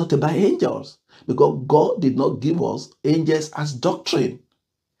 So it's not about angels, because God did not give us angels as doctrine.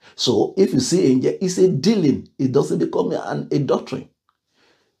 So if you see angel, it's a dealing. It doesn't become a doctrine.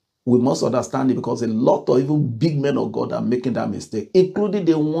 We must understand it, because a lot of even big men of God are making that mistake, including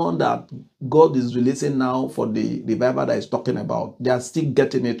the one that God is releasing now for the revival that is talking about. They are still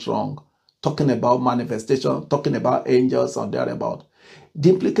getting it wrong, talking about manifestation, talking about angels or thereabout. The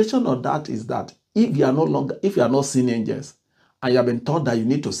implication of that is that if you are not seeing angels, and you have been taught that you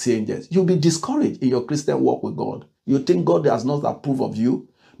need to see angels, you'll be discouraged in your Christian walk with God. You think God does not approve of you.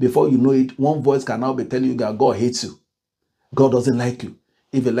 Before you know it, one voice can now be telling you that God hates you. God doesn't like you.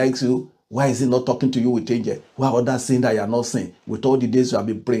 If he likes you, why is he not talking to you with angels? Why are others saying that you are not saying? With all the days you have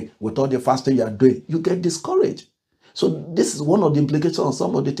been praying, with all the fasting you are doing, you get discouraged. So this is one of the implications of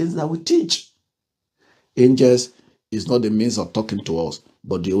some of the things that we teach. Angels is not the means of talking to us,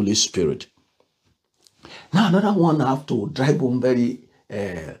 but the Holy Spirit. Now, another one I have to drive home very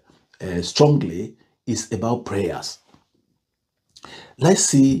strongly is about prayers. Let's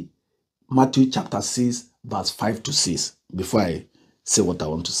see Matthew chapter 6, verse 5 to 6, before I say what I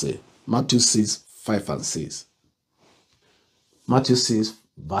want to say. Matthew 6, 5 and 6. Matthew 6,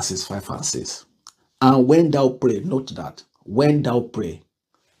 verses 5 and 6. And when thou pray, note that, when thou pray,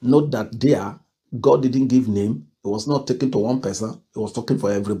 note that there, God didn't give name. It was not taken to one person. It was talking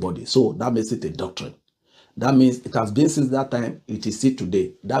for everybody. So that makes it a doctrine. That means it has been since that time. It is still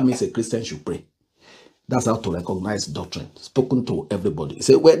today. That means a Christian should pray. That's how to recognize doctrine. Spoken to everybody. It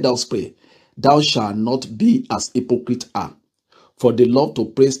says, when thou pray, thou shalt not be as hypocrites are. For they love to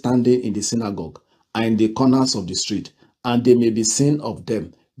pray standing in the synagogue and in the corners of the street, and they may be seen of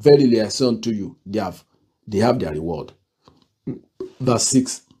them. Verily I say unto you, they have their reward. Verse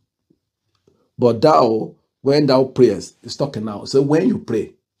 6. But thou, when thou prayest, it's talking now. So when you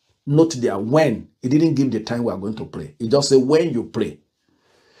pray, note there, when. It didn't give the time we are going to pray. It just said, when you pray,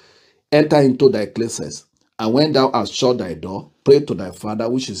 enter into thy places, and when thou hast shut thy door, pray to thy Father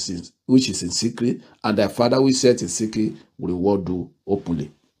which is in secret, and thy Father which saith in secret will reward you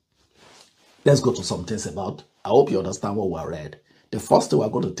openly. Let's go to some things about. I hope you understand what we read. The first thing we're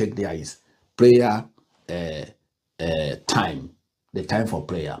going to take there is prayer time. The time for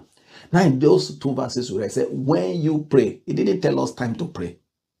prayer. Now, in those two verses where I said, when you pray, it didn't tell us time to pray.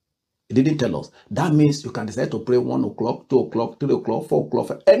 It didn't tell us. That means you can decide to pray 1 o'clock, 2 o'clock, 3 o'clock, 4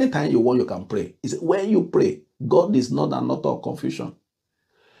 o'clock. Anytime you want, you can pray. It's when you pray. God is not an author of confusion.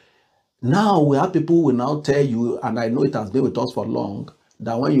 Now we have people who will now tell you, and I know it has been with us for long,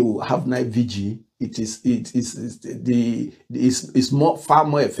 that when you have night vigil, it's more far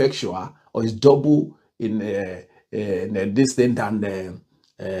more effectual, or it's double in this thing than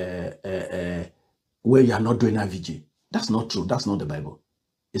when you are not doing night vigil. That's not true. That's not the Bible.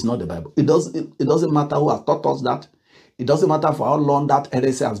 It's not the Bible. It doesn't matter who has taught us that. It doesn't matter for how long that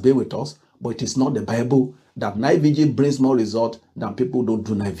heresy has been with us, but it is not the Bible that night vigil brings more result than people don't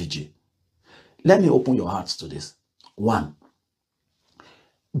do night vigil. Let me open your hearts to this. One,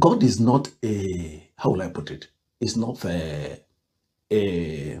 God is not how will I put it? It's not a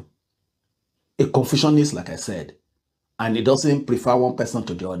confucianist, like I said, and he doesn't prefer one person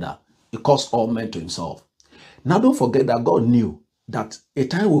to the other. He calls all men to himself. Now, don't forget that God knew that a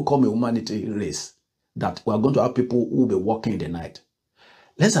time will come in humanity race that we are going to have people who will be working in the night.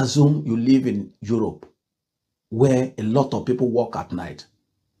 Let's assume you live in Europe, where a lot of people work at night.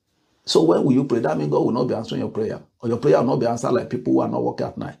 So when will you pray? That means God will not be answering your prayer, or your prayer will not be answered like people who are not working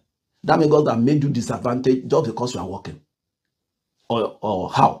at night. That means God has made you disadvantaged just because you are working. Or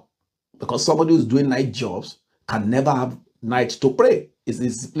how? Because somebody who's doing night jobs can never have night to pray. It's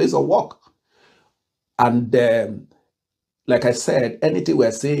his place of work. And like I said, anything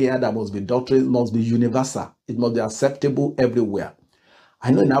we're saying here that must be doctrine must be universal. It must be acceptable everywhere.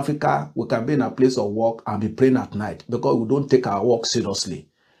 I know in Africa, we can be in a place of work and be praying at night because we don't take our work seriously.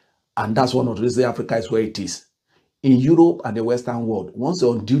 And that's one of the reasons Africa is where it is. In Europe and the Western world, once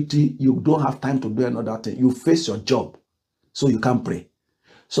you're on duty, you don't have time to do another thing. You face your job, so you can't pray.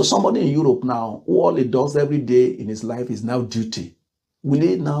 So somebody in Europe now, who all he does every day in his life is now duty. Will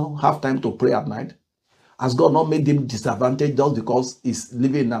he now have time to pray at night? Has God not made him disadvantaged just because he's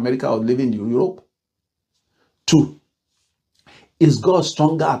living in America or living in Europe? 2, is God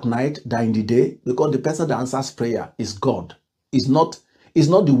stronger at night than in the day? Because the person that answers prayer is God. It's not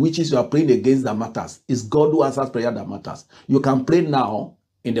the witches you are praying against that matters. It's God who answers prayer that matters. You can pray now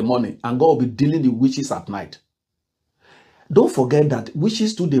in the morning and God will be dealing with witches at night. Don't forget that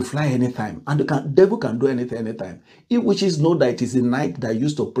witches too, they fly anytime, and the devil can do anything anytime. If witches know that it is the night that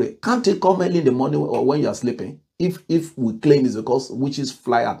used to pray, can't they come early in the morning or when you are sleeping? If we claim it's because witches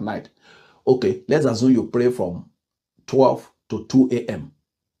fly at night. Okay, let's assume you pray from 12 to 2 a.m.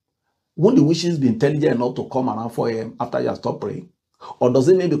 Won't the witches be intelligent enough to come around 4 a.m. after you have stopped praying? Or does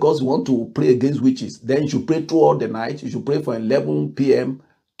it mean because you want to pray against witches, then you should pray throughout the night? You should pray from 11 p.m.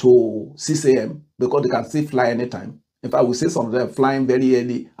 to 6 a.m. because they can still fly anytime. In fact, we see some of them flying very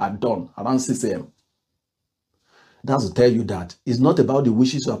early at dawn, around 6 a.m. That's to tell you that it's not about the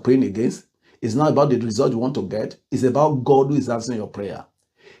wishes you are praying against. It's not about the result you want to get. It's about God who is answering your prayer.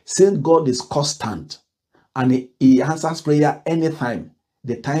 Since God is constant and he answers prayer anytime,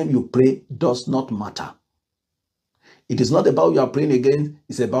 the time you pray does not matter. It is not about you are praying against,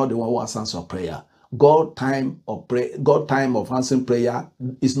 it's about the one who answers your prayer. God time of answering prayer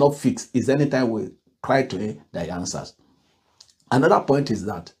is not fixed. It's anytime we cry to him that he answers. Another point is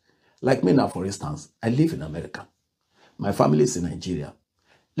that, like me now, for instance, I live in America. My family is in Nigeria.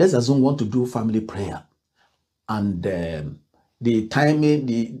 Let's assume we want to do family prayer, and the timing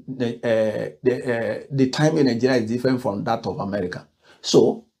in Nigeria is different from that of America.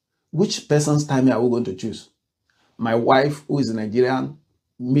 So, which person's timing are we going to choose? My wife, who is in Nigerian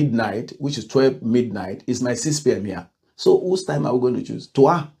midnight, which is 12 midnight, is my 6 p.m. here. So, whose time are we going to choose? To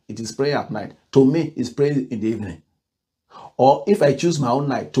her, it is prayer at night. To me, it's prayer in the evening. Or if I choose my own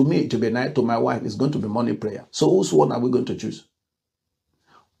night, to me it will be night, to my wife it's going to be morning prayer. So whose one are we going to choose?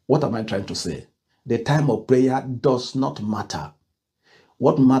 What am I trying to say? The time of prayer does not matter.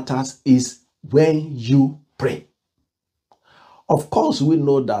 What matters is when you pray. Of course, we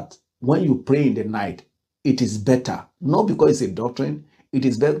know that when you pray in the night, it is better. Not because it's a doctrine. It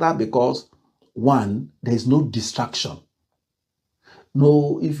is better because, one, there is no distraction.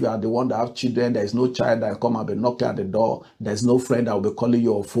 No, if you are the one that have children, there is no child that come and be knocking at the door. There's no friend that will be calling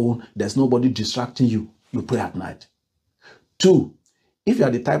you on phone. There's nobody distracting you. You pray at night. 2, if you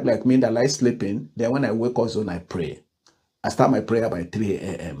are the type like me that likes sleeping, then when I wake up, when I pray. I start my prayer by 3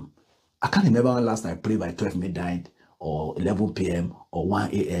 a.m. I can't remember when last I prayed by 12 midnight or 11 p.m. or 1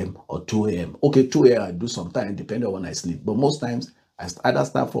 a.m. or 2 a.m. Okay, 2 a.m. I do sometimes depending on when I sleep. But most times, I either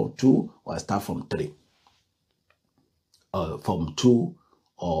start from 2 or I start from 3. From 2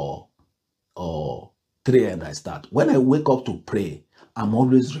 or 3 and I start. When I wake up to pray, I'm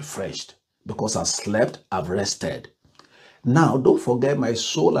always refreshed because I've slept, I've rested. Now, don't forget my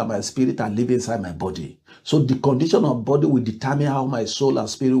soul and my spirit are living inside my body. So the condition of body will determine how my soul and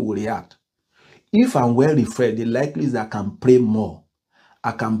spirit will react. If I'm well refreshed, the likely is that I can pray more.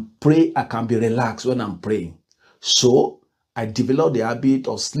 I can pray, I can be relaxed when I'm praying. So I develop the habit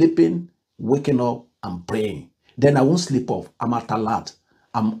of sleeping, waking up, and praying. Then I won't sleep off. I'm at alert.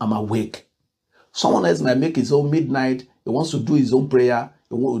 I'm awake. Someone else might make his own midnight. He wants to do his own prayer.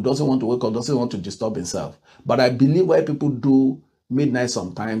 He doesn't want to wake up, doesn't want to disturb himself. But I believe why people do midnight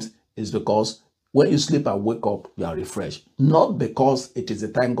sometimes is because when you sleep and wake up, you are refreshed. Not because it is the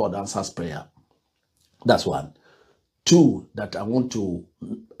time God answers prayer. That's one. Two, that I want to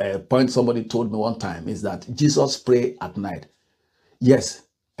point, somebody told me one time, is that Jesus prayed at night. Yes,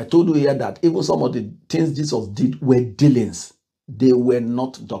 I told you here that even some of the things Jesus did were dealings. They were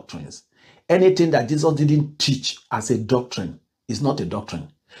not doctrines. Anything that Jesus didn't teach as a doctrine is not a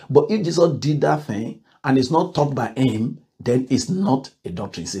doctrine. But if Jesus did that thing and it's not taught by him, then it's not a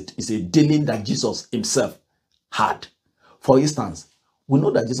doctrine. It's a dealing that Jesus himself had. For instance, we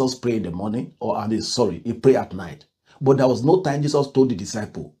know that Jesus prayed in the morning, he prayed at night. But there was no time Jesus told the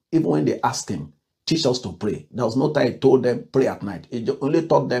disciple, even when they asked him, teach us to pray. There was no time he told them, pray at night. He only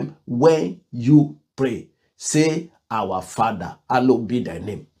taught them, when you pray, say, our Father, hallowed be thy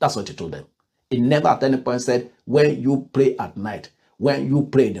name. That's what he told them. He never at any point said, when you pray at night, when you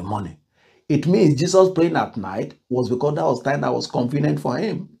pray in the morning. It means Jesus praying at night was because that was time that was convenient for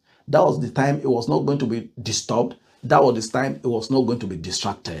him. That was the time it was not going to be disturbed. That was the time it was not going to be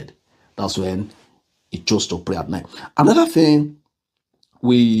distracted. That's when he chose to pray at night. Another thing,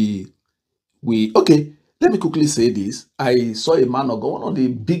 okay, let me quickly say this. I saw a man of God, one of the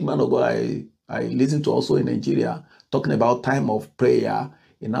big man of God I listened to also in Nigeria, talking about time of prayer.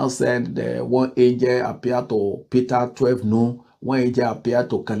 He now said one angel appeared to Peter 12 noon, one angel appeared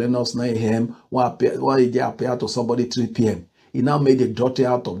to Calenus 9 a.m., one angel appeared to somebody 3 p.m. He now made a daughter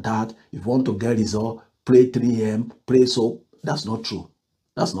out of that. If you want to get result, pray 3 a.m., pray so. That's not true.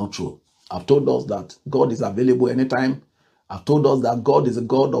 That's not true. I've told us that God is available anytime. I've told us that God is a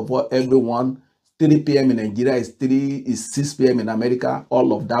God of everyone. 3 p.m. in Nigeria is 6 p.m. in America.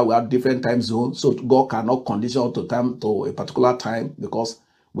 All of that, we have different time zones. So God cannot condition to a particular time because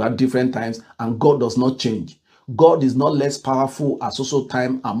we have different times, and God does not change. God is not less powerful at social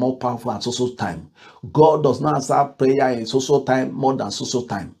time and more powerful at social time. God does not answer prayer in social time more than social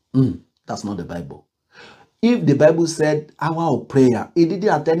time. That's not the Bible. If the Bible said hour of prayer, it didn't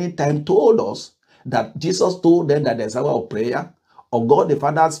at any time told us that Jesus told them that there's hour of prayer, or God the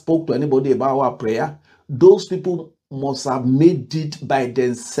Father spoke to anybody about our prayer. Those people must have made it by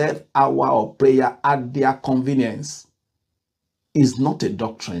themselves hour of prayer at their convenience. It's not a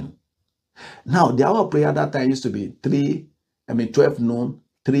doctrine. Now, the hour of prayer at that time used to be 12 noon,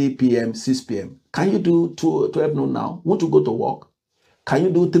 3 p.m., 6 p.m. Can you do 12 noon now? Want to go to work? Can you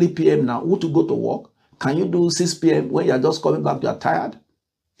do 3 p.m. now? Want to go to work? Can you do 6 p.m. when you're just coming back, you're tired?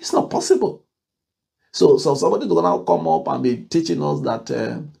 It's not possible. So somebody is going to come up and be teaching us that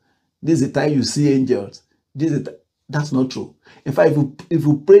this is the time you see angels. That's not true. In fact, if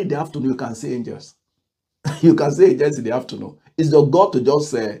you pray in the afternoon, you can see angels. You can see angels in the afternoon. It's your God to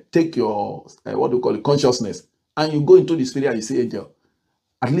just take your, consciousness, and you go into the spirit and you see angel.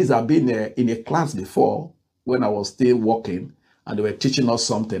 At least I've been in a class before when I was still working, and they were teaching us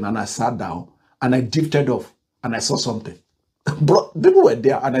something, and I sat down, and I drifted off, and I saw something. Bro, people were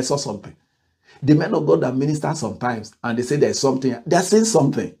there, and I saw something. The men of God that minister sometimes, and they say there's something, they're seeing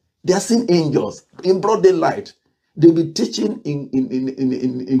something. They're seeing angels in broad daylight. They'll be teaching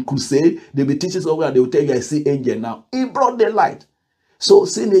in crusade. They'll be teaching somewhere, they will tell you, I see angel now in broad daylight. So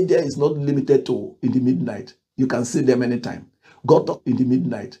seeing angel is not limited to in the midnight. You can see them anytime. God talk in the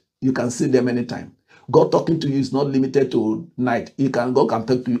midnight. You can see them anytime. God talking to you is not limited to night. God can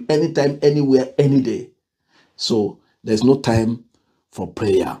talk to you anytime, anywhere, any day. So there's no time for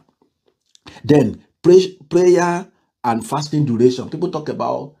prayer. Then prayer and fasting duration. People talk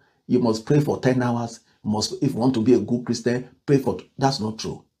about you must pray for 10 hours. If you want to be a good Christian, pray for. That's not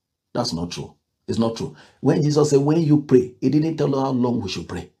true. That's not true. It's not true. When Jesus said, when you pray, he didn't tell us how long we should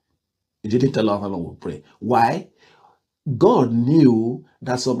pray. He didn't tell us how long we pray. Why? God knew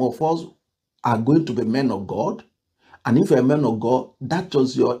that some of us are going to be men of God. And if you're a man of God, that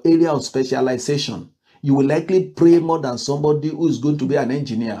was your area of specialization. You will likely pray more than somebody who is going to be an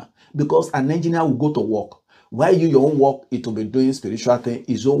engineer, because an engineer will go to work. While your own work, it will be doing spiritual thing,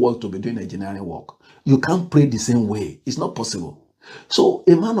 his own work to be doing engineering work. You can't pray the same way. It's not possible. So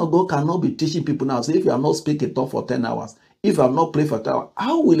a man of God cannot be teaching people now. Say, if you are not speaking talk for 10 hours, if you have not prayed for 10 hours,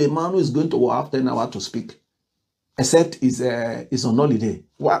 how will a man who is going to have 10 hours to speak? Except it's on holiday.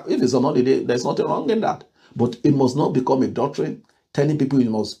 Well, if it's on holiday, there's nothing wrong in that. But it must not become a doctrine telling people you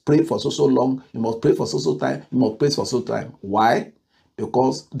must pray for so long, you must pray for so time, you must pray for so time. Why?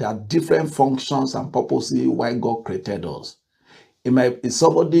 Because there are different functions and purposes why God created us.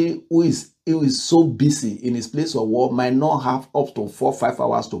 Somebody who is so busy in his place of work might not have up to 4-5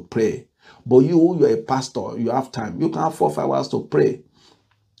 hours to pray. But you're a pastor, you have time. You can have 4-5 hours to pray.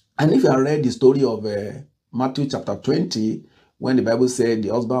 And if you have read the story of Matthew chapter 20, when the Bible said the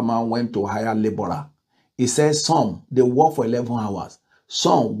husbandman went to hire laborer, it says some, they work for 11 hours.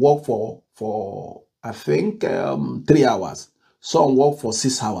 Some work for I think 3 hours. Some work for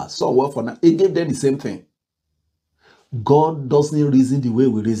 6 hours. Some work for 9. It gave them the same thing. God doesn't reason the way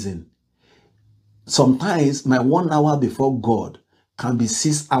we reason. Sometimes my 1 hour before God can be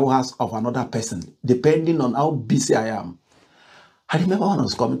 6 hours of another person, depending on how busy I am. I remember when I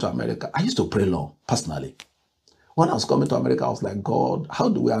was coming to America, I used to pray long, personally. When I was coming to America, I was like, God, how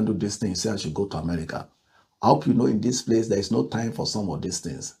do we handle this thing? He said I should go to America. I hope you know in this place, there is no time for some of these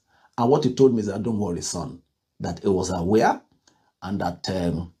things. And what he told me is that, don't worry, son, that he was aware and that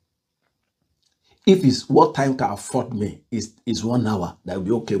if it's what time can afford me is 1 hour, that will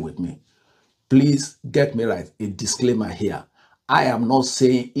be okay with me. Please get me right. A disclaimer here. I am not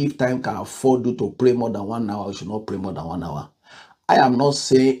saying if time can afford you to pray more than 1 hour, you should not pray more than 1 hour. I am not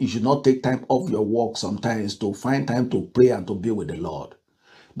saying you should not take time off your work sometimes to find time to pray and to be with the Lord.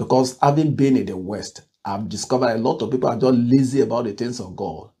 Because having been in the West, I've discovered a lot of people are just lazy about the things of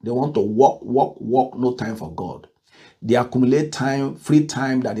God. They want to walk, no time for God. They accumulate time, free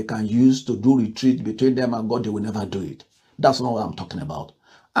time that they can use to do retreat between them and God. They will never do it. That's not what I'm talking about.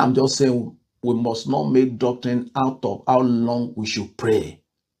 I'm just saying we must not make doctrine out of how long we should pray.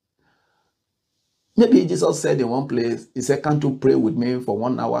 Maybe Jesus said in one place, he said, can't you pray with me for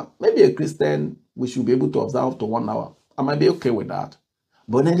 1 hour? Maybe a Christian, we should be able to observe to 1 hour. I might be okay with that.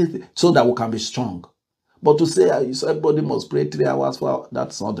 But anything, so that we can be strong. But to say everybody must pray 3 hours,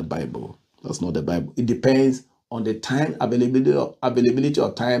 that's not the Bible. That's not the Bible. It depends on the time, availability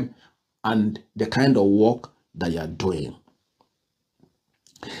of time, and the kind of work that you are doing.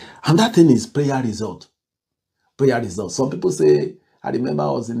 And that thing is prayer result. Prayer result. Some people say, I remember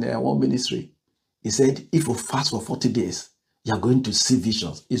I was in one ministry. He said, if you fast for 40 days, you are going to see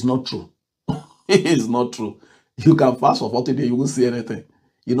visions. It's not true. It's not true. You can fast for 40 days, you won't see anything.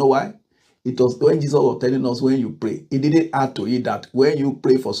 You know why? It was when Jesus was telling us when you pray, he didn't add to it that when you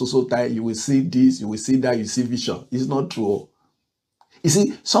pray for so time, you will see this, you will see that, you see vision. It's not true. You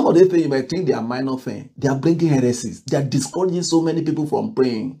see, some of the things you might think they are minor things. They are bringing heresies. They are discouraging so many people from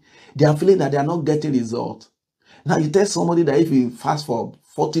praying. They are feeling that they are not getting results. Now you tell somebody that if you fast for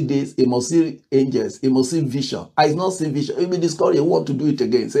 40 days, he must see angels, he must see vision. I not see vision. He'll be discouraged. He want to do it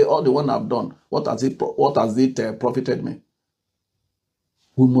again. Say, all the one I've done, what has it profited me?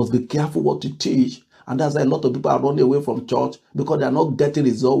 We must be careful what to teach. And that's why a lot of people are running away from church because they are not getting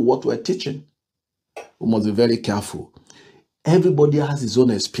result what we're teaching. We must be very careful. Everybody has his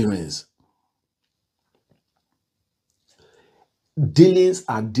own experience. Dealings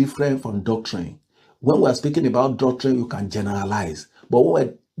are different from doctrine. When we're speaking about doctrine, you can generalize. But when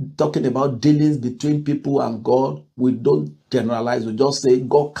we're talking about dealings between people and God, we don't generalize. We just say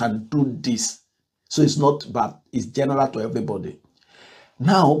God can do this. So it's not bad. It's general to everybody.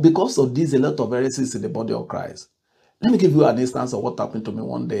 Now, because of this, a lot of heresies in the body of Christ. Let me give you an instance of what happened to me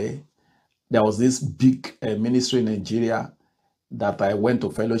one day. There was this big ministry in Nigeria that I went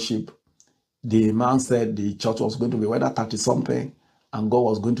to fellowship. The man said the church was going to be whether 30-something, and God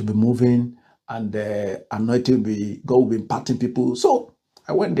was going to be moving, and the anointing God will be imparting people. So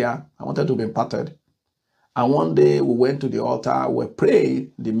I went there. I wanted to be imparted. And one day we went to the altar. We were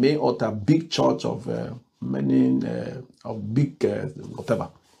praying, the main altar, big church of whatever.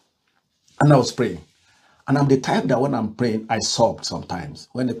 And I was praying. And I'm the type that when I'm praying, I sob sometimes.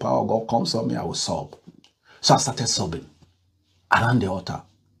 When the power of God comes on me, I will sob. So I started sobbing around the altar.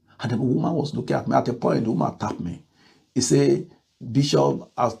 And the woman was looking at me. At a point, the woman tapped me. He said,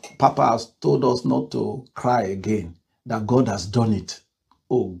 Bishop, Papa has told us not to cry again, that God has done it.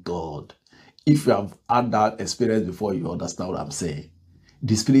 Oh God. If you have had that experience before, you understand what I'm saying.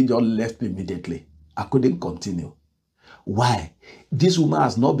 The spirit just left me immediately. I couldn't continue. Why? This woman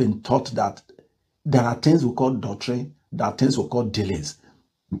has not been taught that there are things we call doctrine, there are things we call dealings.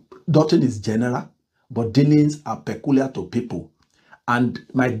 Doctrine is general, but dealings are peculiar to people. And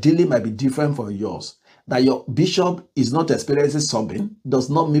my dealing might be different from yours. That your bishop is not experiencing sobbing does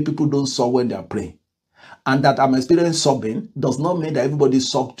not mean people don't sob when they are praying. And that I'm experiencing sobbing does not mean that everybody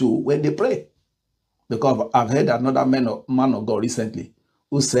sob too when they pray. Because I've heard another man of God recently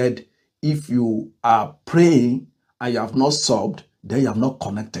who said, if you are praying and you have not sobbed, then you have not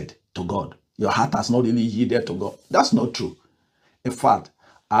connected to God. your heart has not really yielded to God. That's not true. In fact,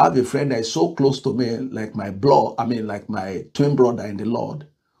 I have a friend that is so close to me, like my blood, like my twin brother in the Lord,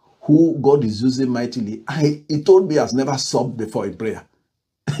 who God is using mightily. He told me he has never sobbed before in prayer.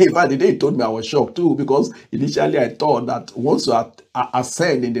 In fact, the day he told me, I was shocked too, because initially I thought that once you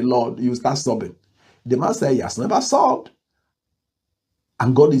ascend in the Lord, you start sobbing. The man said he has never sobbed.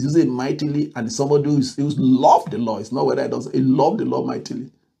 And God is using mightily, and somebody who's loved the Lord. It's not whether he does, he loved the Lord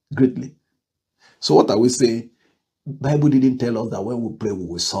mightily, greatly. So what are we saying? Bible didn't tell us that when we pray, we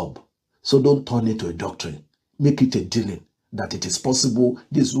will sob. So don't turn it to a doctrine. Make it a dealing that it is possible.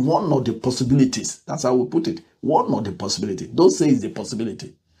 This is one of the possibilities. That's how we put it. One of the possibilities. Don't say it's a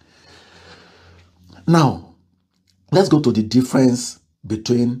possibility. Now, let's go to the difference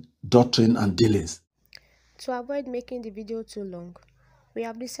between doctrine and dealings. To avoid making the video too long, we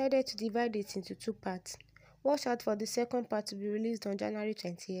have decided to divide it into 2 parts. Watch out for the second part to be released on January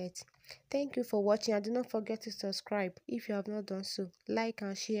 28th. Thank you for watching and do not forget to subscribe if you have not done so. Like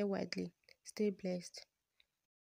and share widely. Stay blessed.